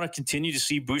 I want to continue to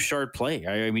see Bouchard play.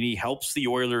 I mean, he helps the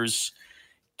Oilers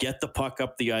get the puck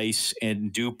up the ice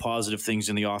and do positive things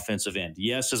in the offensive end.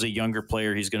 Yes, as a younger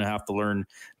player, he's going to have to learn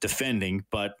defending,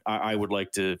 but I would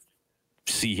like to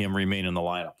see him remain in the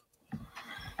lineup.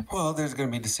 Well, there's going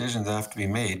to be decisions that have to be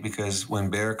made because when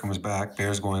Bear comes back,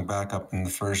 Bear's going back up in the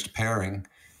first pairing,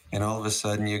 and all of a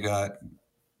sudden you got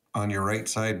on your right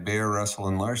side Bear, Russell,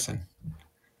 and Larson.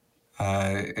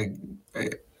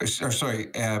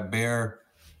 Bear,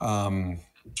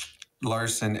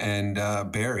 Larson, and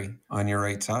Barry on your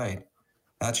right side.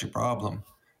 That's your problem.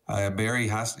 Barry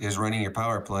is running your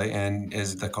power play, and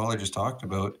as the caller just talked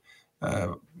about,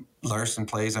 Larson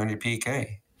plays on your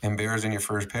PK, and Bear's in your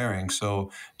first pairing. So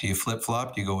do you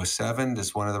flip-flop? Do you go with 7?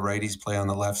 Does one of the righties play on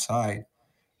the left side?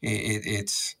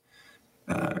 It's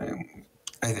a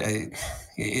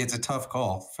tough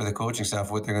call for the coaching staff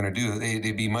what they're going to do.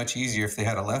 It'd be much easier if they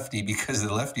had a lefty because the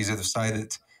lefties are the side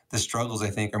that the struggles,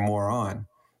 I think, are more on.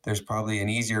 There's probably an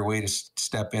easier way to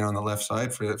step in on the left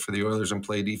side for the Oilers and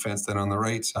play defense than on the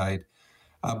right side.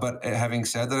 But having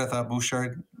said that, I thought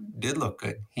Bouchard did look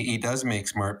good. He does make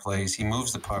smart plays. He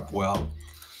moves the puck well.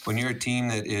 When you're a team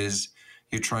that is,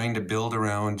 you're trying to build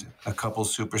around a couple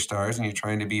superstars and you're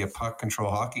trying to be a puck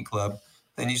control hockey club,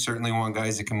 then you certainly want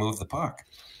guys that can move the puck.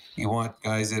 You want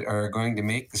guys that are going to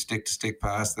make the stick-to-stick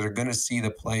pass, that are going to see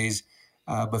the plays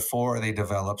before they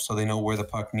develop so they know where the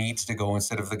puck needs to go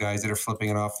instead of the guys that are flipping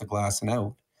it off the glass and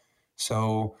out.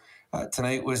 So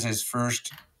tonight was his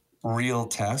first real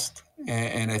test,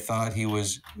 and I thought he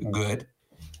was good.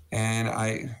 And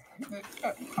I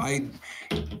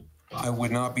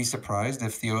would not be surprised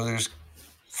if the Oilers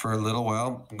for a little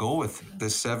while go with the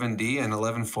 7D and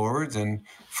 11 forwards and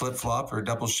flip-flop or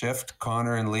double shift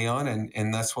Connor and Leon,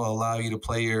 and that's what will allow you to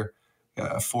play your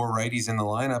 4 righties in the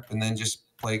lineup and then just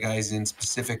play guys in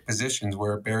specific positions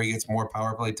where Barry gets more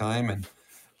power play time and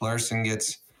Larson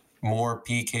gets more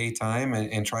PK time,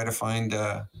 and try to find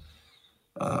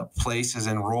places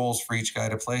and roles for each guy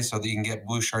to play so that you can get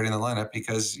Bouchard in the lineup,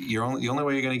 because the only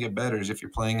way you're going to get better is if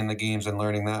you're playing in the games and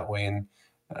learning that way. And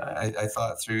I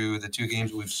thought through the 2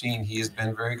 games we've seen, he has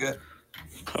been very good.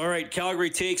 All right, Calgary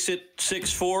takes it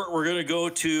 6-4. We're going to go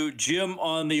to Jim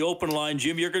on the open line.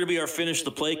 Jim, you're going to be our Finish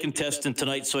the Play contestant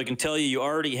tonight, so I can tell you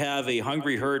already have a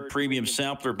Hungry Herd premium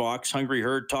sampler box. Hungry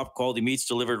Herd, top quality meats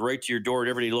delivered right to your door at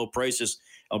everyday low prices.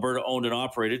 Alberta owned and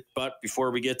operated. But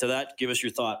before we get to that, give us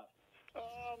your thought.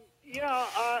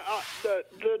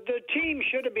 The team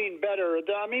should have been better.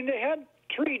 I mean, they had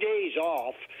 3 days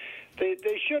off. They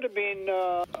should have been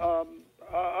a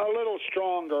little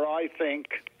stronger, I think.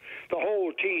 The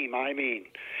whole team, I mean.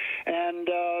 And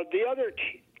the other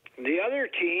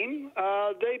team,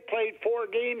 they played 4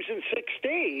 games in 6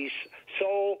 days.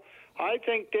 So I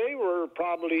think they were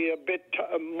probably a bit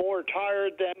more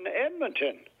tired than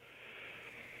Edmonton.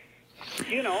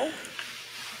 You know.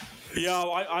 Yeah,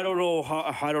 I don't know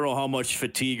how much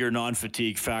fatigue or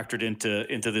non-fatigue factored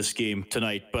into this game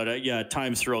tonight, but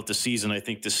times throughout the season, I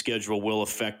think the schedule will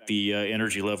affect the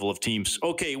energy level of teams.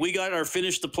 Okay, we got our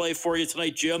Finish the Play for you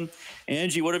tonight, Jim.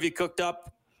 Angie, what have you cooked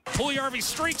up? Puljujarvi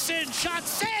streaks in, shot,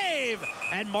 save,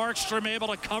 and Markstrom able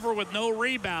to cover with no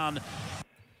rebound.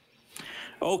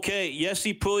 Okay,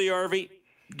 Jesse Puljujarvi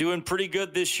doing pretty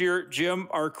good this year. Jim,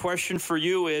 our question for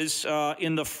you is,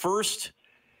 in the first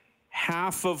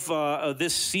half of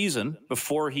this season,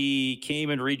 before he came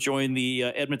and rejoined the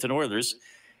Edmonton Oilers,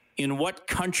 in what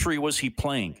country was he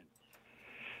playing?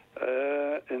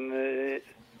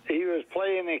 He was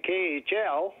playing the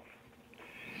KHL.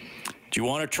 Do you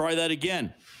want to try that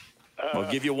again?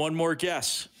 I'll give you one more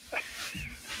guess.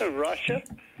 Russia?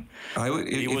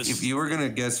 If you were going to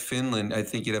guess Finland, I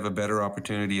think you'd have a better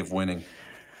opportunity of winning.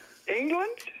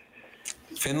 England?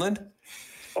 Finland?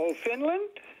 Oh, Finland?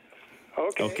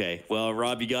 Okay. Well,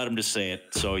 Rob, you got him to say it,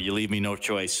 so you leave me no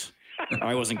choice.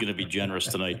 I wasn't going to be generous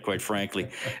tonight, quite frankly.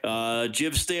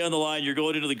 Jim, stay on the line. You're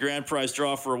going into the grand prize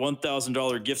draw for a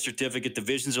 $1,000 gift certificate to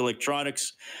Visions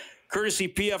Electronics. Courtesy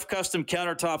PF Custom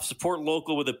Countertops. Support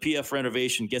local with a PF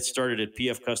renovation. Get started at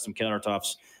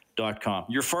pfcustomcountertops.com.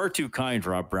 You're far too kind,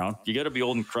 Rob Brown. You got to be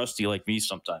old and crusty like me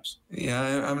sometimes.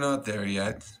 Yeah, I'm not there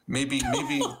yet. Maybe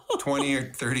 20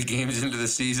 or 30 games into the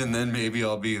season, then maybe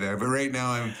I'll be there. But right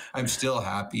now, I'm still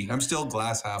happy. I'm still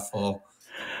glass half full.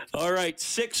 All right,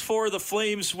 6-4, the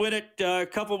Flames win it. A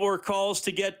couple more calls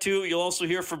to get to. You'll also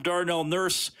hear from Darnell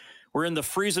Nurse. We're in the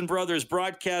Friesen Brothers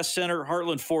Broadcast Center,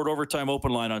 Heartland Ford Overtime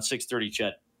Open Line on 630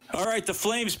 Chet. All right, the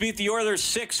Flames beat the Oilers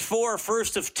 6-4.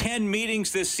 First of 10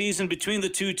 meetings this season between the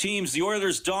two teams. The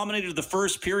Oilers dominated the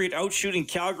first period, outshooting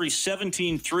Calgary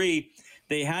 17-3.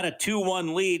 They had a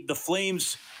 2-1 lead. The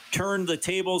Flames turned the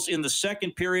tables in the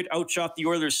second period, outshot the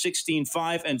Oilers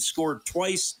 16-5 and scored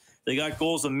twice. They got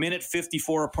goals a minute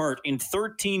 54 apart. In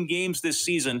 13 games this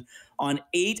season, on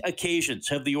 8 occasions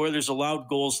have the Oilers allowed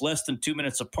goals less than 2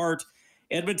 minutes apart.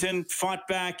 Edmonton fought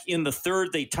back in the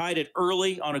third. They tied it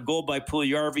early on a goal by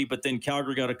Puljujarvi, but then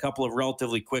Calgary got a couple of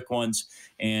relatively quick ones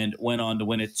and went on to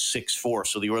win it 6-4.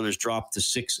 So the Oilers dropped to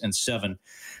 6-7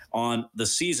 on the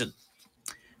season.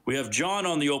 We have John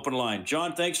on the open line.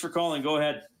 John, thanks for calling. Go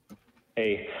ahead.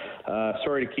 Hey,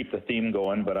 sorry to keep the theme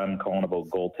going, but I'm calling about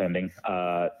goaltending.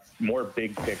 More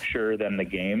big picture than the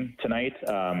game tonight,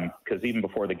 because even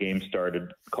before the game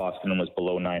started, Koskinen was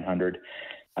below 900.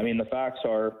 I mean, the facts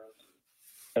are,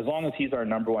 as long as he's our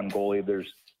number one goalie, there's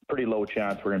pretty low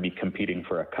chance we're going to be competing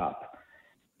for a cup.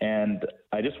 And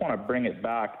I just want to bring it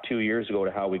back 2 years ago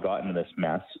to how we got into this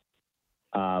mess.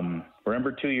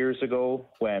 Remember 2 years ago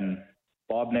when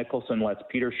Bob Nicholson lets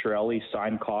Peter Chiarelli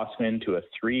sign Koskinen to a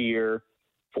 3-year,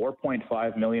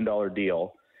 $4.5 million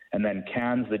deal and then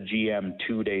cans the GM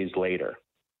 2 days later?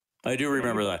 I do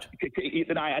remember that.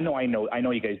 I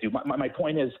know you guys do. My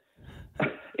point is,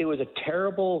 it was a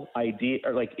terrible idea,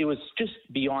 or like it was just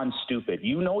beyond stupid.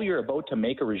 You know you're about to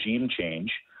make a regime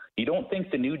change. You don't think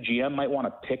the new GM might want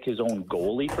to pick his own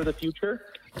goalie for the future?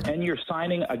 And you're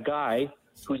signing a guy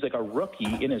who's like a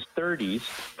rookie in his 30s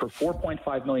for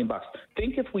 $4.5 million.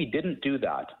 Think if we didn't do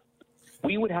that,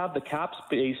 we would have the cap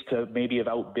space to maybe have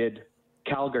outbid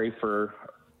Calgary for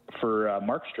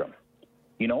Markstrom.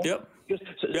 You know? Yep. Yeah,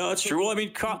 that's true. Well, I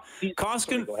mean,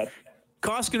 Koskinen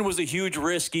was a huge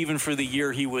risk even for the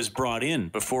year he was brought in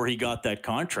before he got that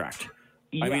contract.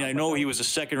 Yeah, I mean, I know he was a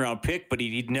second-round pick, but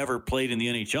he'd never played in the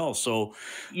NHL. So,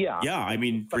 I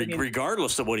mean,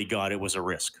 regardless of what he got, it was a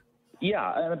risk.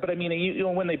 Yeah, but I mean, you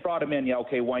know, when they brought him in,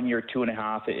 1 year,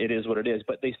 2.5, it is what it is.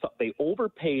 But they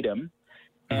overpaid him,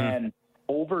 and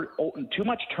too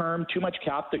much term, too much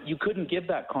cap, that you couldn't give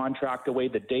that contract away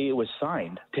the day it was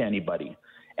signed to anybody.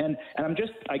 And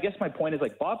I guess my point is,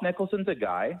 like, Bob Nicholson's a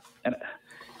guy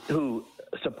who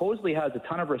supposedly has a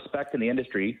ton of respect in the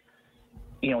industry.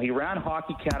 You know, he ran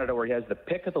Hockey Canada where he has the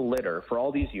pick of the litter for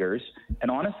all these years.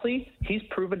 And honestly, he's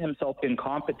proven himself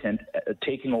incompetent at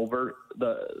taking over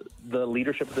the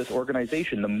leadership of this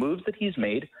organization. The moves that he's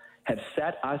made have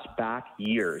set us back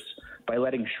years by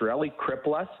letting Chiarelli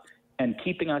cripple us and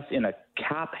keeping us in a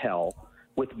cap hell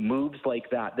with moves like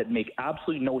that make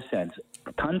absolutely no sense.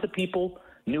 Tons of people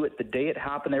knew it the day it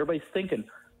happened. Everybody's thinking,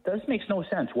 this makes no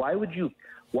sense. Why would you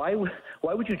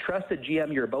trust the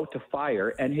GM you're about to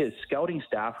fire and his scouting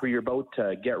staff who you're about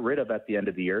to get rid of at the end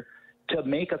of the year to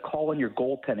make a call on your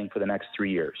goaltending for the next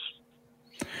 3 years?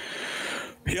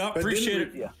 Yeah,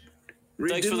 appreciate it.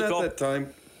 Thanks for the call.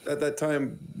 At that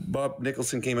time, Bob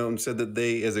Nicholson came out and said that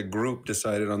they, as a group,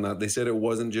 decided on that. They said it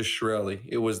wasn't just Chiarelli;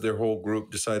 it was their whole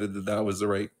group decided that was the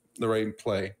right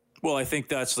play. Well, I think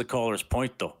that's the caller's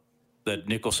point, though, that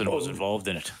Nicholson was involved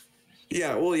in it.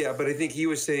 Yeah, but I think he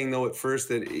was saying, though, at first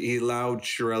that he allowed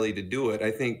Chiarelli to do it. I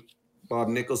think Bob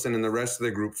Nicholson and the rest of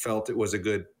the group felt it was a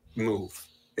good move.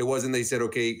 It wasn't they said,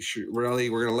 okay, Chiarelli,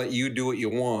 we're going to let you do what you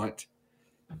want,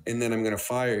 and then I'm going to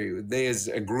fire you. They, as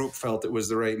a group, felt it was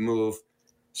the right move.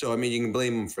 So, I mean, you can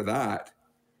blame them for that.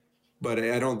 But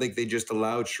I don't think they just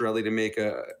allowed Chiarelli to make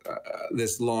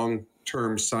this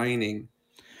long-term signing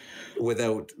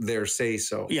without their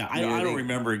say-so. Yeah, I don't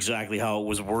remember exactly how it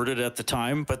was worded at the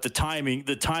time, but the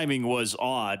timing was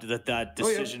odd that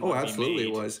decision would absolutely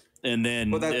be made. It was. And then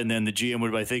the GM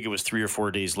would, I think it was 3 or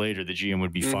 4 days later, the GM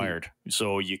would be fired.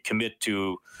 So you commit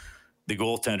to the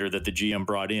goaltender that the GM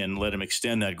brought in, let him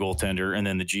extend that goaltender, and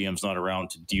then the GM's not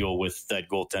around to deal with that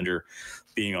goaltender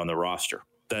being on the roster.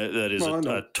 That is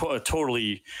a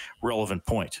totally relevant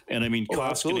point. And I mean,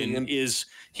 Koskinen is.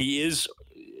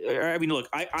 I mean, look,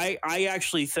 I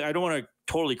actually I don't want to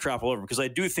totally crap all over him because I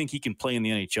do think he can play in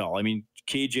the NHL. I mean,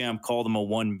 KJM called him a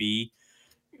 1B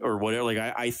or whatever. Like,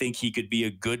 I think he could be a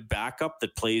good backup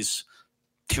that plays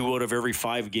 2 out of every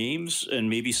 5 games, and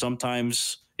maybe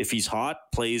sometimes if he's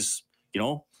hot, plays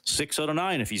 6 out of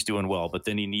 9 if he's doing well. But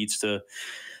then he needs to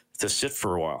sit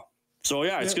for a while. So,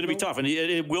 it's going to be tough. And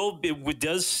it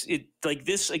does like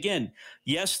this again.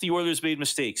 Yes, the Oilers made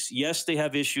mistakes. Yes, they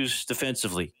have issues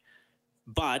defensively.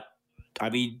 But,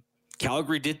 I mean,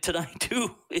 Calgary did tonight,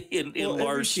 too, in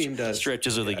large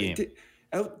stretches of the game.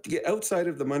 Outside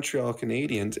of the Montreal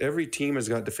Canadiens, every team has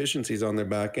got deficiencies on their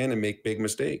back end and make big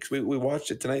mistakes. We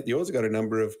watched it tonight. The Oilers got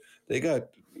they got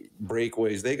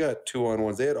breakaways. They got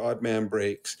 2-on-1s. They had odd man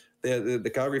breaks.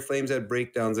 The Calgary Flames had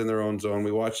breakdowns in their own zone.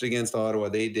 We watched it against Ottawa.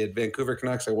 They did. Vancouver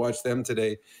Canucks, I watched them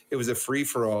today. It was a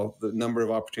free-for-all, the number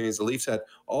of opportunities the Leafs had.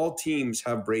 All teams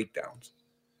have breakdowns.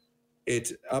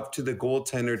 It's up to the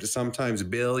goaltender to sometimes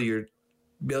bail your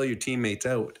teammates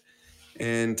out.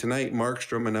 And tonight,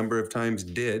 Markstrom a number of times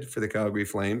did for the Calgary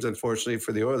Flames. Unfortunately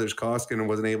for the Oilers, Koskinen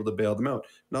wasn't able to bail them out.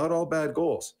 Not all bad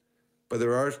goals, but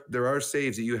there are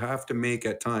saves that you have to make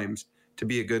at times to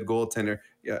be a good goaltender.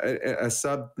 A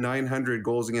sub 900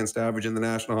 goals against average in the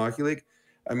National Hockey League.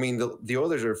 I mean, the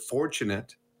Oilers are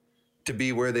fortunate to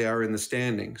be where they are in the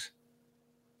standings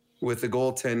with the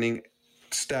goaltending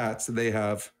stats that they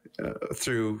have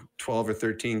through 12 or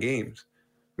 13 games.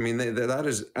 I mean, that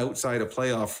is outside a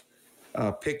playoff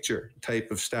picture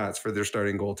type of stats for their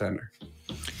starting goaltender.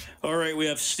 All right, we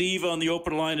have Steve on the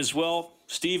open line as well.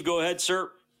 Steve, go ahead,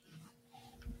 sir.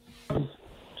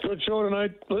 Good show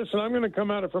tonight. Listen, I'm going to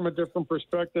come at it from a different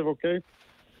perspective, okay?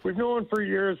 We've known for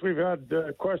years we've had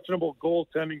questionable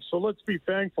goaltending, so let's be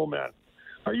thankful, man.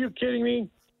 Are you kidding me?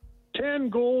 10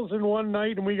 goals in one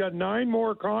night, and we got 9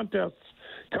 more contests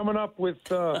coming up with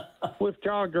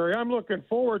Calgary. I'm looking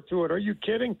forward to it. Are you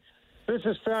kidding? This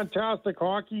is fantastic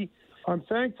hockey. I'm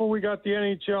thankful we got the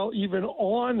NHL even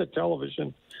on the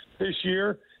television this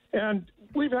year, and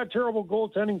we've had terrible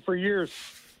goaltending for years.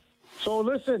 So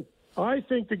listen, I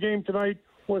think the game tonight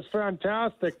was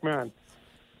fantastic, man.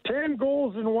 10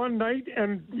 goals in one night,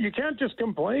 and you can't just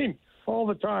complain all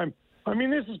the time. I mean,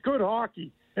 this is good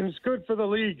hockey, and it's good for the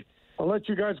league. I'll let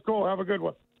you guys go. Have a good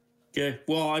one. Okay.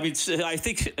 Well, I mean, I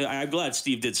think I'm glad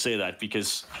Steve did say that,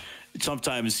 because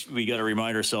sometimes we got to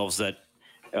remind ourselves that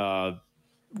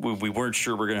we weren't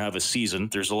sure we're going to have a season.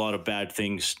 There's a lot of bad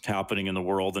things happening in the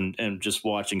world, and just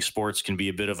watching sports can be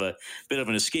a bit of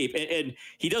an escape. And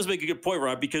he does make a good point,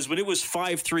 Rob, because when it was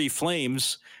 5-3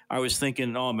 Flames, I was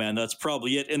thinking, oh man, that's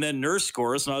probably it. And then Nurse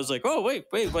scores, and I was like, oh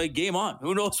wait, game on.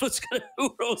 Who knows what's gonna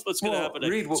happen?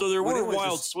 Reed, so there were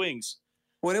wild swings.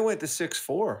 When it went to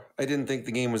 6-4, I didn't think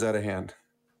the game was out of hand.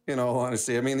 In all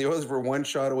honesty, I mean, the Oilers were one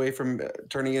shot away from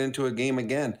turning it into a game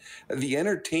again. The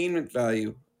entertainment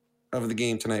value of the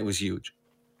game tonight was huge.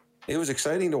 It was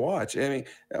exciting to watch. I mean,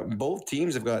 both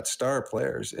teams have got star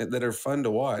players that are fun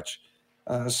to watch.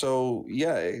 So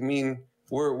yeah, I mean,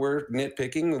 we're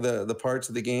nitpicking the parts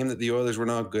of the game that the Oilers were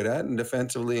not good at, and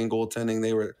defensively and goaltending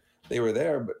they were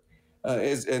there. But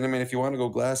and I mean, if you want to go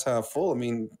glass half full, I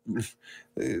mean,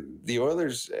 the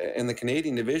Oilers and the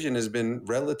Canadian division has been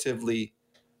relatively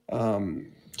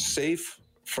safe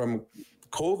from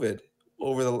COVID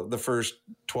over the first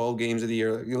 12 games of the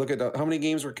year. You look at how many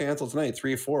games were canceled tonight?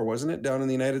 3 or 4, wasn't it, down in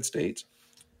the United States?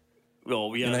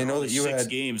 Well, yeah, and I know that you 6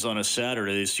 games on a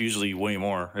Saturday. It's usually way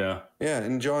more. Yeah. Yeah,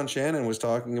 and John Shannon was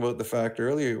talking about the fact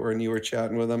earlier when you were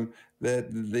chatting with him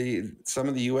that some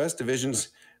of the U.S. divisions,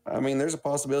 I mean, there's a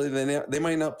possibility they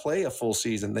might not play a full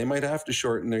season. They might have to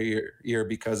shorten their year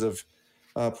because of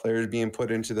players being put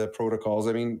into the protocols.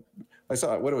 I mean, I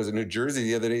saw, what was it, New Jersey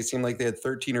the other day? It seemed like they had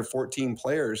 13 or 14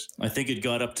 players. I think it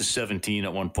got up to 17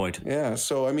 at one point. Yeah,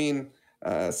 so I mean,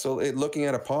 looking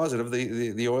at a positive,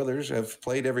 the Oilers have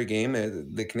played every game.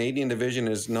 The Canadian division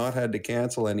has not had to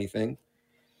cancel anything.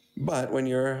 But when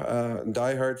you're a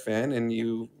diehard fan and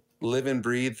you live and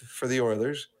breathe for the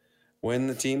Oilers, when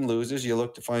the team loses, you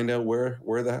look to find out where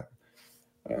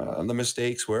the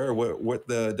mistakes were, or what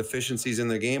the deficiencies in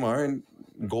the game are. And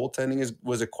goaltending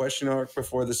was a question mark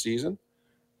before the season.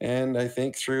 And I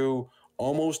think through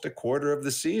almost a quarter of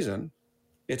the season,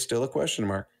 it's still a question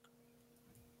mark.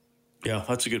 Yeah,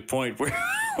 that's a good point. We're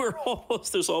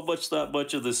almost, there's that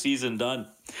much of the season done.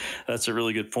 That's a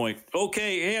really good point.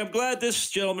 Okay, hey, I'm glad this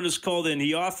gentleman has called in.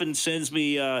 He often sends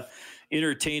me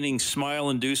entertaining,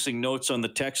 smile-inducing notes on the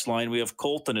text line. We have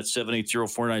Colton at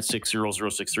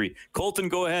 780-496-0063. Colton,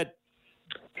 go ahead.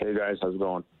 Hey, guys. How's it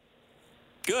going?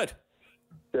 Good.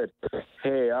 Good.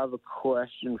 Hey, I have a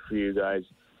question for you guys.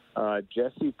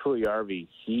 Jesse Puljujarvi,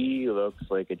 he looks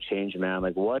like a changed man.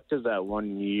 Like, what does that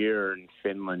 1 year in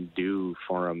Finland do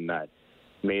for him that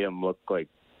made him look like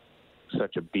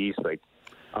such a beast? Like,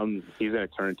 he's going to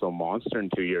turn into a monster in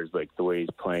 2 years, like the way he's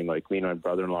playing. Like, me and my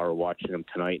brother-in-law are watching him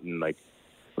tonight, and like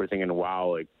we're thinking,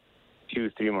 wow, like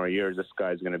 2-3 more years, this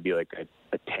guy's going to be like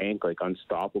a tank, like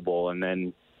unstoppable. And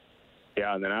then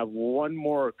I have one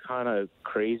more kind of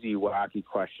crazy, wacky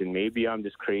question. Maybe I'm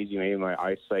just crazy. Maybe my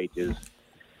eyesight is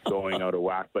going out of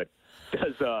whack. But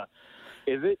is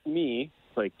it me?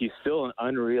 Like, he's still an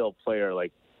unreal player,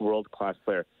 like world-class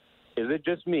player. Is it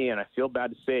just me, and I feel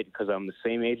bad to say it because I'm the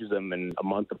same age as him and a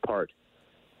month apart,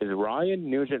 is Ryan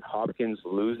Nugent-Hopkins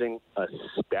losing a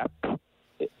step,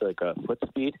 like a foot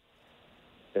speed?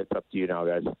 It's up to you now,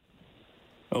 guys.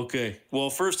 Okay. Well,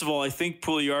 first of all, I think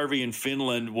Puljujarvi in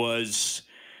Finland was...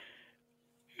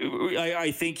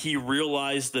 I think he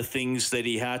realized the things that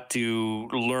he had to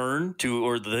learn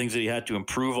or the things that he had to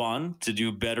improve on to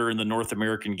do better in the North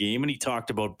American game. And he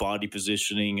talked about body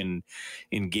positioning and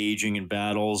engaging in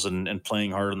battles and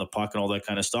playing hard on the puck and all that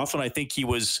kind of stuff. And I think he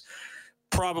was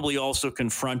probably also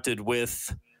confronted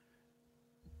with,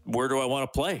 where do I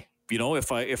want to play? You know,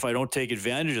 if I don't take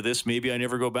advantage of this, maybe I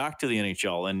never go back to the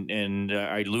NHL and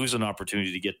I lose an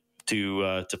opportunity to get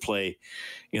to play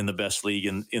in the best league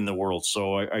in the world.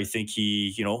 So I think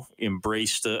he,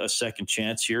 embraced a second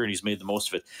chance here, and he's made the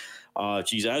most of it.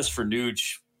 As for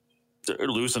Nuge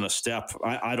losing a step,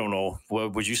 I don't know.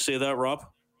 Would you say that, Rob?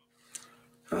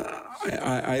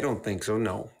 I don't think so.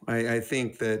 No, I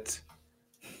think that.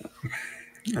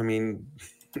 I mean,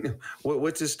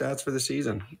 what's his stats for the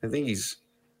season? I think he's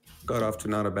got off to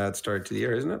not a bad start to the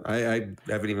year, isn't it? I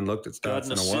haven't even looked at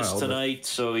stats in a while. Tonight,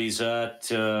 so he's at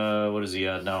what is he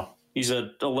at now? He's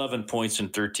at 11 points in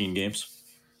 13 games.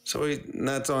 So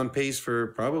that's on pace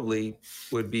for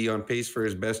would be on pace for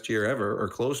his best year ever, or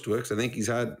close to it. Because I think he's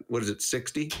had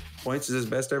 60 points is his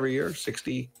best every year,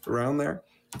 60 around there.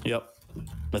 Yep,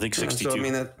 I think 62. So I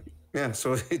mean that. Yeah,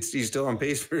 so he's still on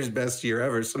pace for his best year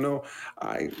ever. So no,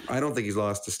 I don't think he's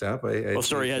lost a step.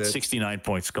 He had 69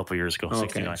 points a couple of years ago. Okay,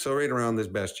 69. So right around his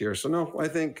best year. So no, I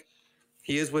think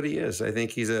he is what he is. I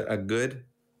think he's a good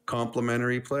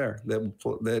complementary player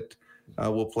that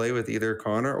will play with either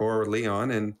Connor or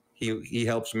Leon, and he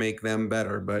helps make them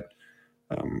better. But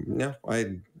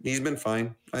he's been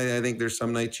fine. I think there's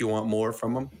some nights you want more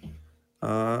from him,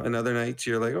 and other nights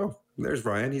you're like, oh, there's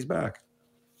Ryan, he's back.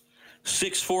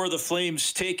 6-4, the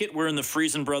Flames take it. We're in the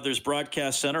Friesen Brothers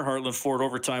Broadcast Center, Heartland Ford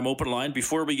Overtime Open Line.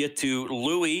 Before we get to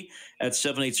Louis at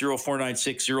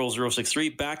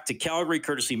 780-496-0063, back to Calgary,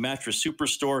 courtesy Mattress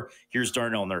Superstore. Here's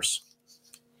Darnell Nurse.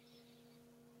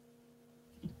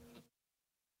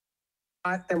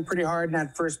 Fought them pretty hard in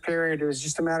that first period. It was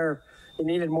just a matter of you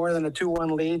needed more than a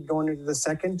 2-1 lead going into the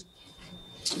second.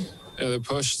 Yeah, they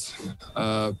pushed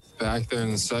back there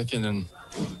in the second, and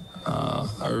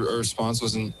our response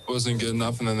wasn't good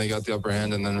enough, and then they got the upper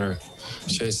hand, and then we're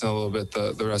chasing a little bit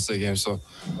the rest of the game. So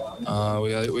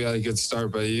we had a good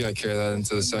start, but you got to carry that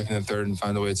into the second and third and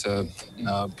find a way to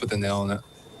put the nail in it.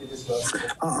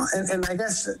 And I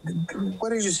guess, what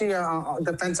did you see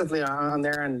defensively on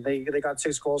there? And they got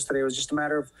 6 goals today. It was just a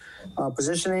matter of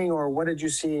positioning, or what did you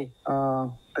see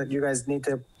that you guys need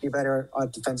to be better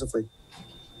at defensively?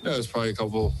 Yeah, it was probably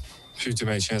a few too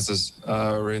many chances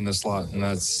right in the slot, and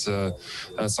that's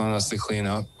on us to clean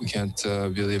up. We can't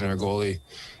be leaving our goalie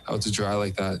out to dry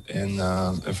like that in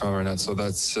front of our net. So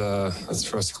that's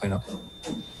for us to clean up.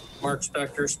 Mark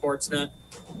Spector, Sportsnet.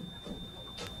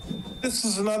 This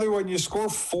is another one. You score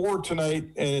 4 tonight,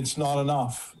 and it's not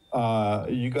enough.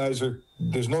 You guys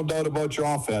there's no doubt about your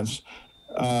offense,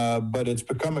 but it's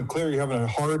becoming clear you're having a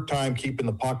hard time keeping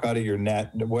the puck out of your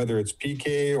net, whether it's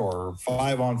PK or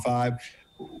 5-on-5.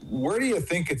 Where do you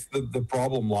think the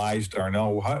problem lies,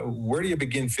 Darnell? Where do you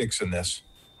begin fixing this?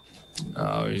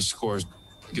 You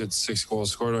get 6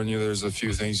 goals scored on you. There's a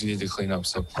few things you need to clean up.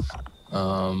 So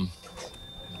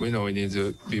we know we need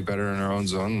to be better in our own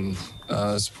zone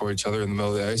and support each other in the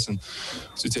middle of the ice. And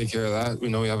to take care of that, we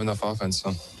know we have enough offense.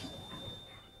 So.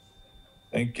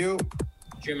 Thank you.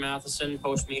 Jim Matheson,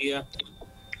 Post Media.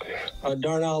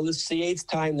 Darnell, this is the 8th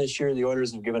time this year the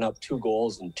Oilers have given up 2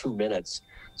 goals in 2 minutes.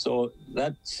 So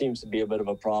that seems to be a bit of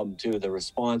a problem, too. The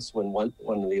response when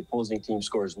the opposing team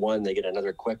scores 1, they get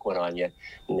another quick one on you,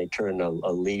 and they turn a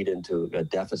lead into a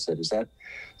deficit. Is that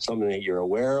something that you're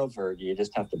aware of, or do you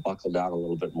just have to buckle down a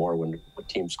little bit more when a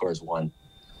team scores 1?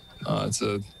 It's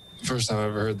the first time I've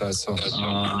ever heard that. So,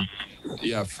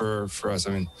 yeah, for us,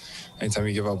 I mean, anytime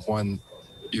you give up 1,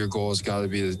 your goal has got to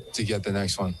be to get the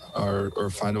next one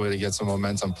or find a way to get some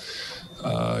momentum.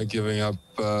 Giving up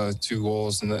 2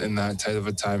 goals in that tight of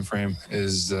a time frame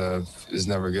is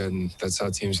never good, and that's how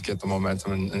teams get the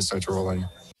momentum and start to roll on you.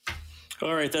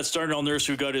 All right, that's Darnell Nurse,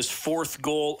 who got his 4th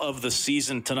goal of the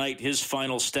season tonight. His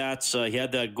final stats, he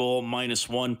had that goal,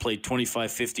 -1, played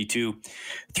 25-52,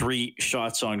 3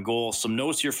 shots on goal. Some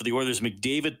notes here for the Oilers.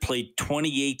 McDavid played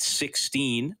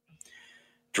 28-16.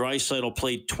 Draisaitl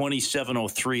played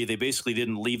 27-03. They basically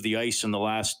didn't leave the ice in the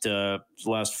last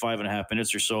 5.5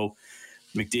 minutes or so.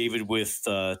 McDavid with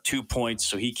 2 points,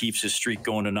 so he keeps his streak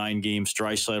going to 9 games.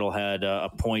 Draisaitl had a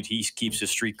point. He keeps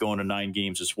his streak going to 9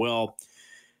 games as well.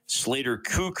 Slater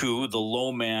Cuckoo, the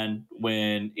low man,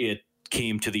 when it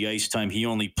came to the ice time, he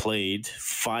only played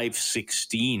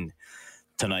 5:16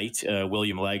 tonight.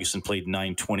 William Lagesson played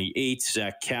 9:28.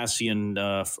 Zach Kassian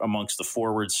amongst the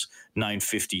forwards,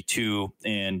 9:52.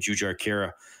 And Jujhar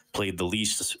Khaira played the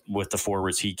least with the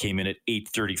forwards. He came in at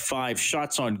 8:35.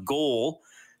 Shots on goal,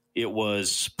 it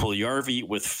was Puljujarvi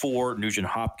with 4, Nugent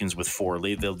Hopkins with 4.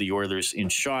 Laid the Oilers in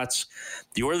shots.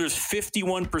 The Oilers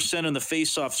 51% in the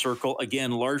faceoff circle,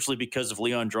 again, largely because of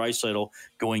Leon Draisaitl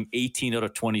going 18 out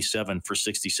of 27 for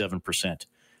 67%.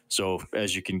 So,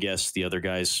 as you can guess, the other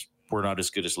guys were not as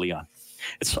good as Leon.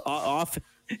 It's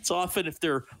often if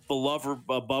they're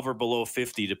above or below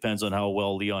 50, depends on how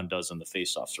well Leon does in the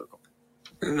faceoff circle.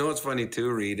 You know what's funny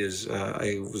too, Reed, is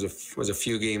was a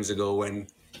few games ago when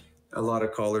a lot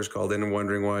of callers called in and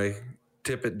wondering why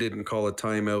Tippett didn't call a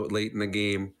timeout late in the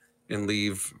game and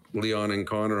leave Leon and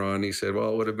Connor on. He said,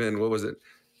 well, it would have been, what was it,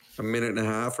 a minute and a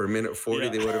half or a minute 40?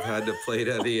 Yeah. They would have had to play it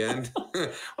at the end.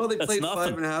 Well, they played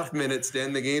 5.5 minutes to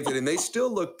end the game, and they still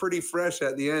look pretty fresh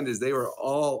at the end as they were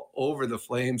all over the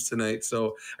Flames tonight.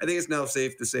 So I think it's now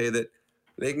safe to say that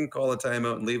they can call a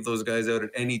timeout and leave those guys out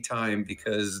at any time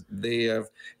because they have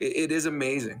 – it is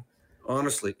amazing.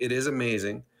 Honestly, it is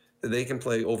amazing that they can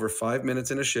play over 5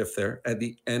 minutes in a shift there at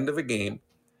the end of a game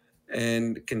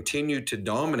and continue to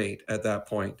dominate at that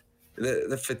point.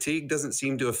 The fatigue doesn't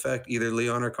seem to affect either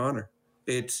Leon or Connor.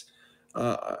 It's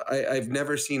I've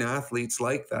never seen athletes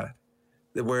like that,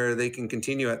 where they can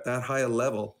continue at that high a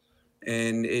level.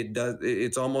 And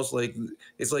it's almost like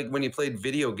it's like when you played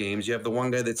video games, you have the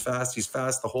one guy that's fast, he's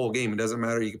fast the whole game. It doesn't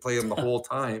matter, you can play him the whole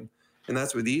time. And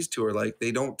that's what these two are like.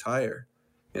 They don't tire.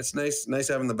 It's nice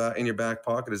having the back in your back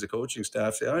pocket as a coaching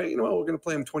staff. Say, all right, you know what, we're going to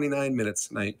play them 29 minutes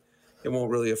tonight. It won't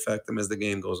really affect them as the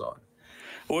game goes on.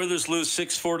 Oilers lose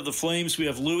 6-4 to the Flames. We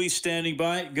have Louis standing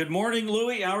by. Good morning,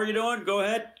 Louis. How are you doing? Go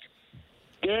ahead.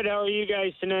 Good. How are you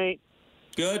guys tonight?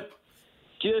 Good.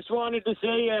 Just wanted to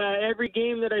say, every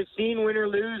game that I've seen, win or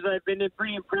lose, I've been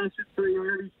pretty impressed with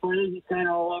Puljujärvi's play. He's kind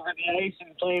of all over the ice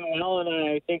and playing well, and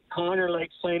I think Connor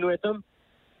likes playing with him.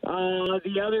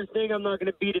 The other thing, I'm not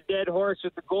going to beat a dead horse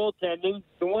with the goaltending.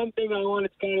 The one thing I wanted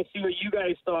to kind of see what you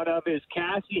guys thought of is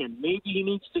Kassian. Maybe he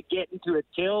needs to get into a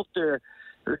tilt or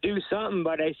do something,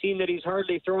 but I've seen that he's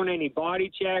hardly thrown any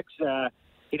body checks.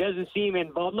 He doesn't seem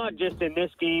involved, not just in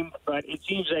this game, but it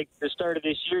seems like the start of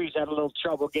this year he's had a little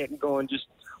trouble getting going. Just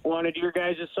wanted your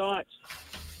guys' thoughts.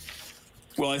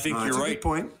 Well, I think you're right. Good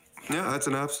point. Yeah, that's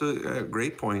an absolute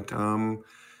great point.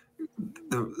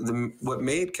 What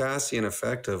made Kassian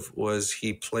effective was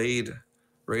he played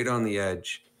right on the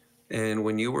edge. And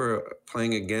when you were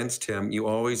playing against him, you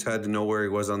always had to know where he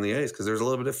was on the ice because there's a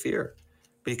little bit of fear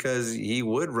because he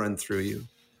would run through you.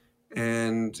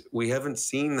 And we haven't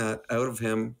seen that out of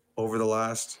him over the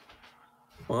last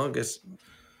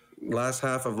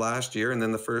half of last year and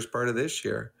then the first part of this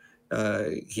year.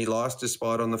 He lost his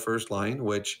spot on the first line,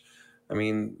 which, I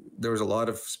mean, there was a lot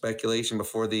of speculation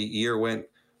before the year went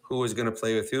who was going to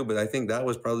play with who, but I think that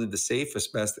was probably the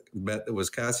safest bet that was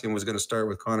Kassian was going to start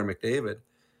with Connor McDavid.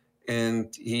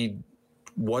 And he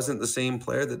wasn't the same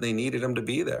player that they needed him to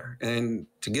be there. And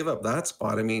to give up that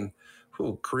spot, I mean,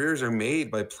 careers are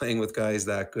made by playing with guys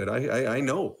that good. I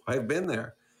know. I've been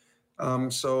there.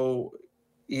 So,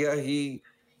 yeah, he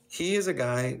is a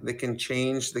guy that can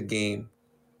change the game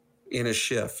in a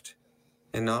shift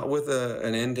and not with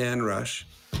an end-to-end rush,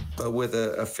 but with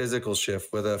a physical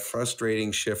shift, with a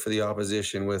frustrating shift for the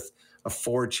opposition, with a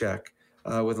forecheck,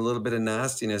 with a little bit of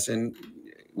nastiness. And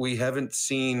we haven't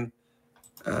seen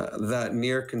that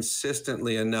near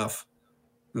consistently enough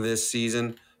this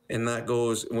season. And that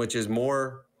goes, which is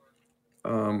more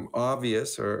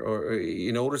obvious or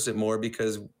you notice it more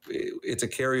because it's a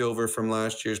carryover from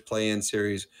last year's play-in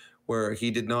series where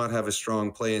he did not have a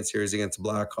strong play-in series against the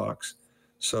Blackhawks.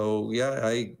 So, yeah,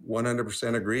 I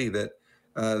 100% agree that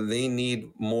they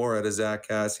need more out of Zach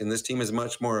Kassian. This team is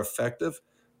much more effective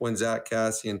when Zach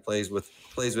Kassian plays with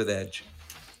edge.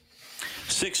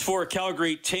 6-4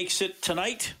 Calgary takes it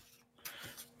tonight.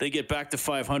 They get back to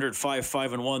 500,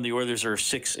 5-5-1. The Oilers are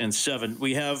 6-7.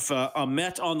 We have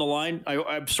Ahmet on the line.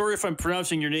 I'm sorry if I'm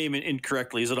pronouncing your name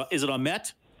incorrectly. Is it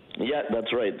Ahmet? Yeah,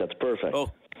 that's right. That's perfect.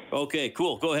 Oh, okay,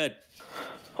 cool. Go ahead.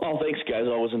 Oh, thanks, guys.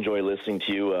 I always enjoy listening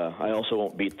to you. I also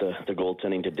won't beat the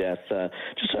goaltending to death.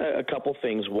 Just a couple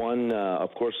things. One,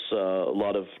 of course, a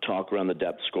lot of talk around the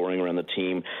depth scoring around the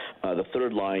team. The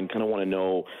third line, kind of want to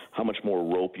know how much more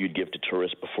rope you'd give to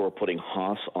Turris before putting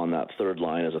Haas on that third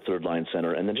line as a third-line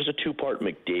center. And then just a two-part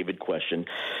McDavid question.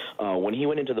 When he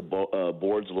went into the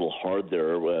boards a little hard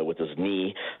there with his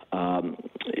knee,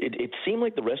 it seemed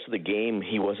like the rest of the game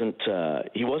he wasn't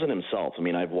himself. I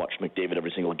mean, I've watched McDavid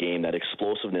every single game. That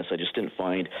explosiveness I just didn't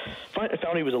find. I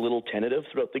found he was a little tentative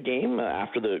throughout the game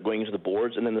after going into the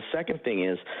boards. And then the second thing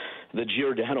is the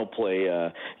Giordano play.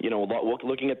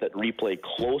 Looking at that replay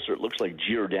closer, it looks like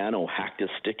Giordano hacked his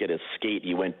stick at his skate.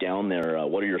 He went down there.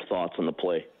 What are your thoughts on the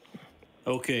play?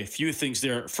 Okay, a few things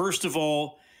there. First of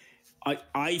all,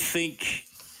 I think.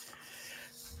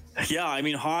 Yeah, I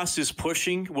mean, Haas is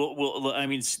pushing. I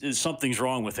mean, something's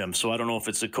wrong with him. So I don't know if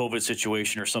it's a COVID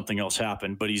situation or something else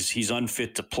happened, but he's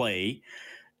unfit to play.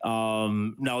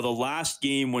 Now, the last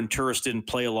game when Turris didn't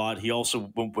play a lot, he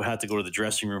also had to go to the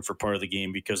dressing room for part of the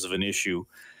game because of an issue.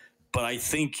 But I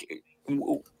think,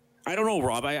 I don't know,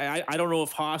 Rob. I don't know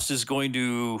if Haas is going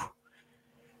to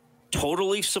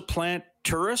totally supplant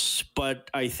Turris, but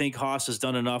I think Haas has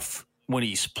done enough when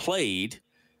he's played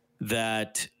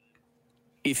that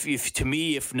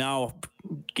if now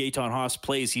Gaetan Haas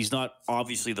plays, he's not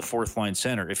obviously the fourth line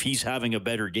center. If he's having a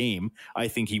better game, I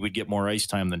think he would get more ice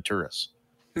time than Turris.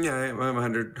 Yeah, I'm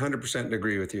 100%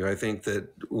 agree with you. I think that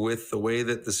with the way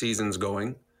that the season's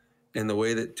going and the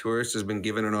way that Turris has been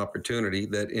given an opportunity,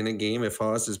 that in a game, if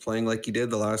Haas is playing like he did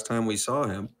the last time we saw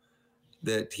him,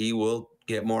 that he will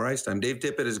get more ice time. Dave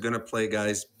Tippett is going to play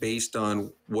guys based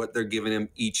on what they're giving him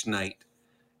each night.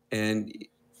 And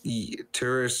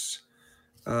Turris,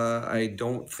 I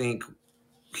don't think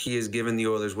he has given the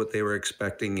Oilers what they were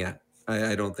expecting yet.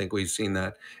 I don't think we've seen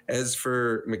that. As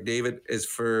for McDavid, as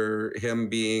for him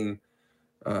being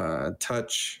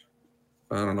touch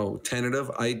I don't know, tentative.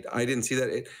 I didn't see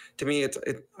that. To me,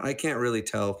 I can't really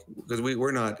tell because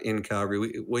we're not in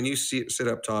Calgary. When you sit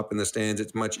up top in the stands,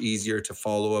 it's much easier to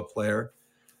follow a player,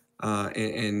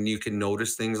 and you can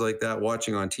notice things like that.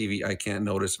 Watching on TV, I can't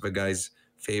notice if a guy's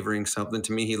favoring something.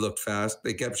 To me, he looked fast.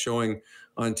 They kept showing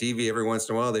on TV every once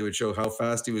in a while. They would show how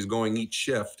fast he was going each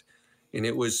shift, and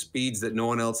it was speeds that no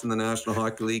one else in the National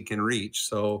Hockey League can reach.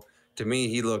 So to me,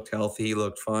 he looked healthy. He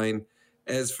looked fine.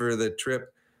 As for the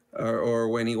trip, or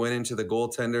when he went into the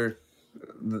goaltender,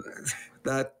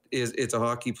 it's a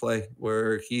hockey play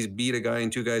where he's beat a guy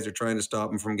and two guys are trying to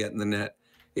stop him from getting the net.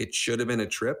 It should have been a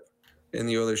trip, and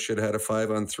the Oilers should have had a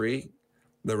 5-on-3.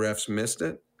 The refs missed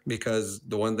it because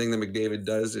the one thing that McDavid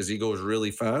does is he goes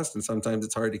really fast, and sometimes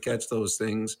it's hard to catch those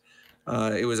things.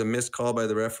 It was a missed call by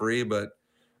the referee, but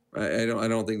I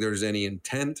don't think there's any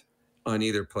intent on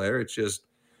either player. It's just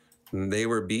they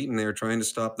were beaten. They were trying to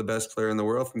stop the best player in the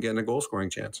world from getting a goal-scoring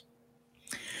chance.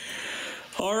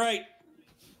 All right.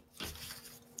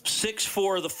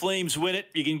 6-4, the Flames win it.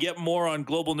 You can get more on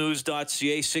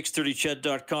globalnews.ca,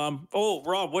 630ched.com. Oh,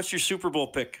 Rob, what's your Super Bowl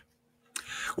pick?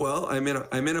 Well, I'm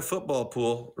in a football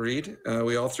pool, Reed.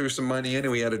 We all threw some money in,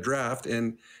 and we had a draft.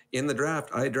 And in the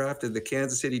draft, I drafted the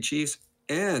Kansas City Chiefs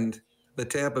and the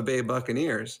Tampa Bay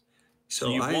Buccaneers.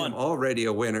 So I am already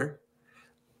a winner.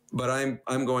 But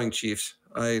I'm going Chiefs.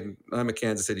 I'm a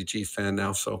Kansas City Chiefs fan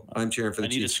now, so I'm cheering for the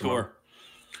Chiefs. I need a score.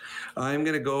 I'm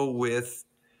going to go with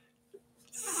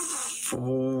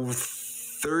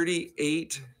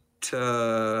 38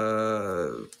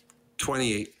 to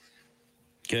 28.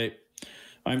 Okay.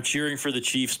 I'm cheering for the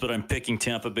Chiefs, but I'm picking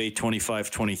Tampa Bay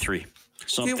 25-23.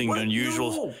 Something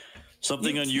unusual. No.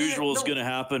 Something unusual is going to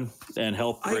happen and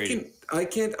help Brady. I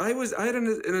had in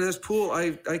this pool.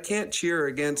 I can't cheer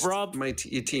against my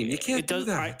team. You can't do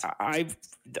that.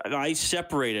 I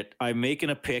separate it. I'm making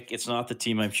a pick. It's not the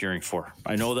team I'm cheering for.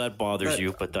 I know that bothers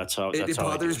you, but that's how it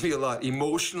bothers me a lot.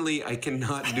 Emotionally, I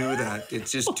cannot do that.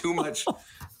 It's just too much.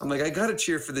 I'm like, I got to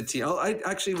cheer for the team. I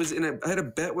actually was I had a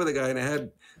bet with a guy, and I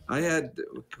had I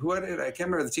can't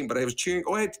remember the team, but I was cheering.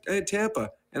 I had Tampa,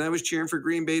 and I was cheering for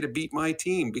Green Bay to beat my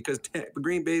team because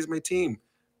Green Bay is my team.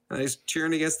 And I was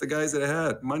cheering against the guys that I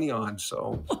had money on.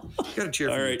 So you got to cheer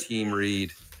for your team,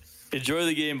 Reed. Enjoy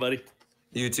the game, buddy.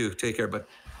 You too. Take care, bud.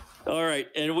 All right,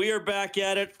 and we are back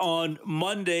at it on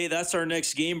Monday. That's our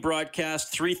next game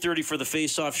broadcast, 3:30 for the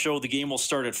face-off show. The game will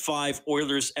start at 5,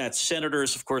 Oilers at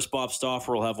Senators. Of course, Bob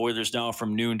Stauffer will have Oilers Now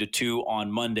from noon to 2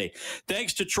 on Monday.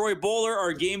 Thanks to Troy Bowler,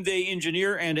 our game day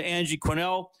engineer, and to Angie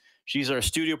Quinnell. She's our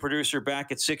studio producer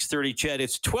back at 6:30, Ched.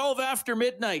 It's 12 after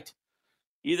midnight.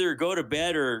 Either go to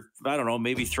bed or, I don't know,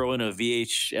 maybe throw in a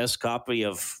VHS copy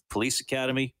of Police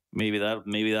Academy. Maybe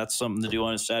that's something to do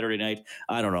on a Saturday night.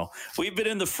 I don't know. We've been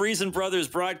in the Friesen Brothers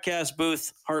broadcast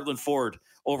booth, Heartland Ford,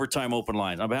 Overtime Open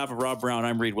Line. On behalf of Rob Brown,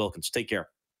 I'm Reed Wilkins. Take care.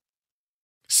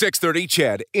 630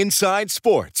 Ched Inside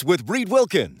Sports with Reed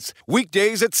Wilkins.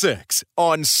 Weekdays at 6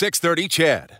 on 630 Ched.